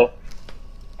show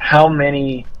how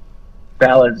many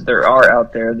ballads there are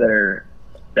out there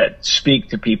that speak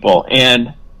to people.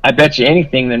 And I bet you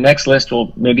anything, the next list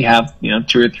will maybe have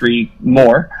 2 or 3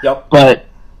 more. But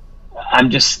I'm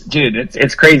just, dude,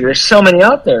 it's crazy. There's so many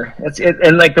out there.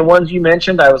 And like the ones you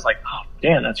mentioned, I was like, oh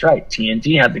damn, that's right.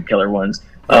 TNT had the killer ones.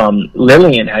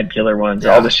 Lillian had killer ones.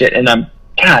 All the shit. And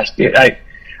gosh, dude,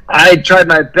 I tried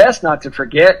my best not to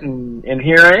forget, and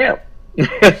here I am.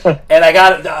 And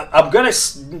I'm gonna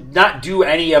not do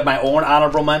any of my own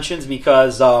honorable mentions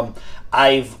because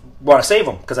I want to save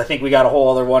them because I think we got a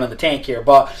whole other one in the tank here.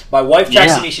 But my wife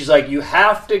texted me. She's like, "You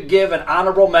have to give an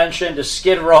honorable mention to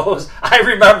Skid Row's I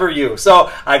Remember You."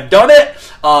 So I've done it.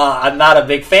 I'm not a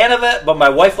big fan of it, but my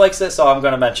wife likes it, so I'm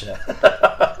going to mention it.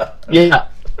 Yeah,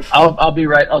 I'll be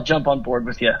right. I'll jump on board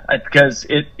with you because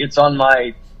it's on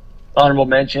my honorable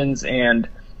mentions, and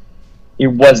it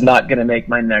was not going to make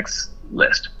my next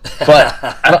list. But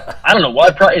I don't know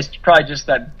why. It's probably just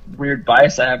that weird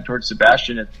bias I have towards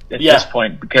Sebastian at this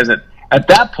point. Because at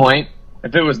that point,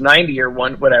 if it was 90 or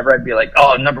whatever, I'd be like,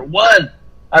 "Oh, number one,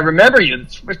 I Remember You.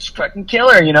 It's fucking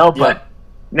killer," you know. But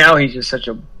now he's just such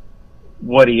a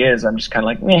what he is. I'm just kind of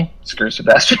like, meh, screw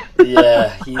Sebastian.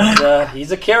 Yeah,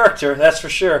 he's a character, that's for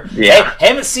sure. Yeah, I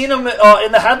haven't seen him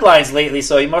in the headlines lately,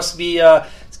 so he must be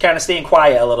kind of staying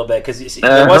quiet a little bit because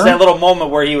there was that little moment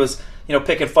where he was,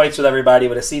 picking fights with everybody,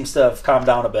 but it seems to have calmed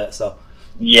down a bit. So.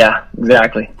 Yeah,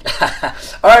 exactly.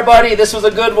 All right, buddy, this was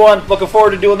a good one. Looking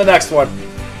forward to doing the next one.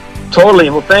 Totally.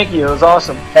 Well, thank you. It was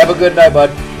awesome. Have a good night, bud.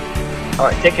 All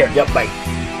right, take care. Yep, bye.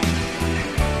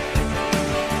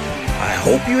 I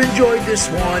hope you enjoyed this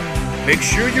one. Make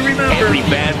sure you remember, Every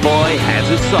bad boy has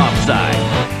a soft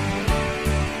side.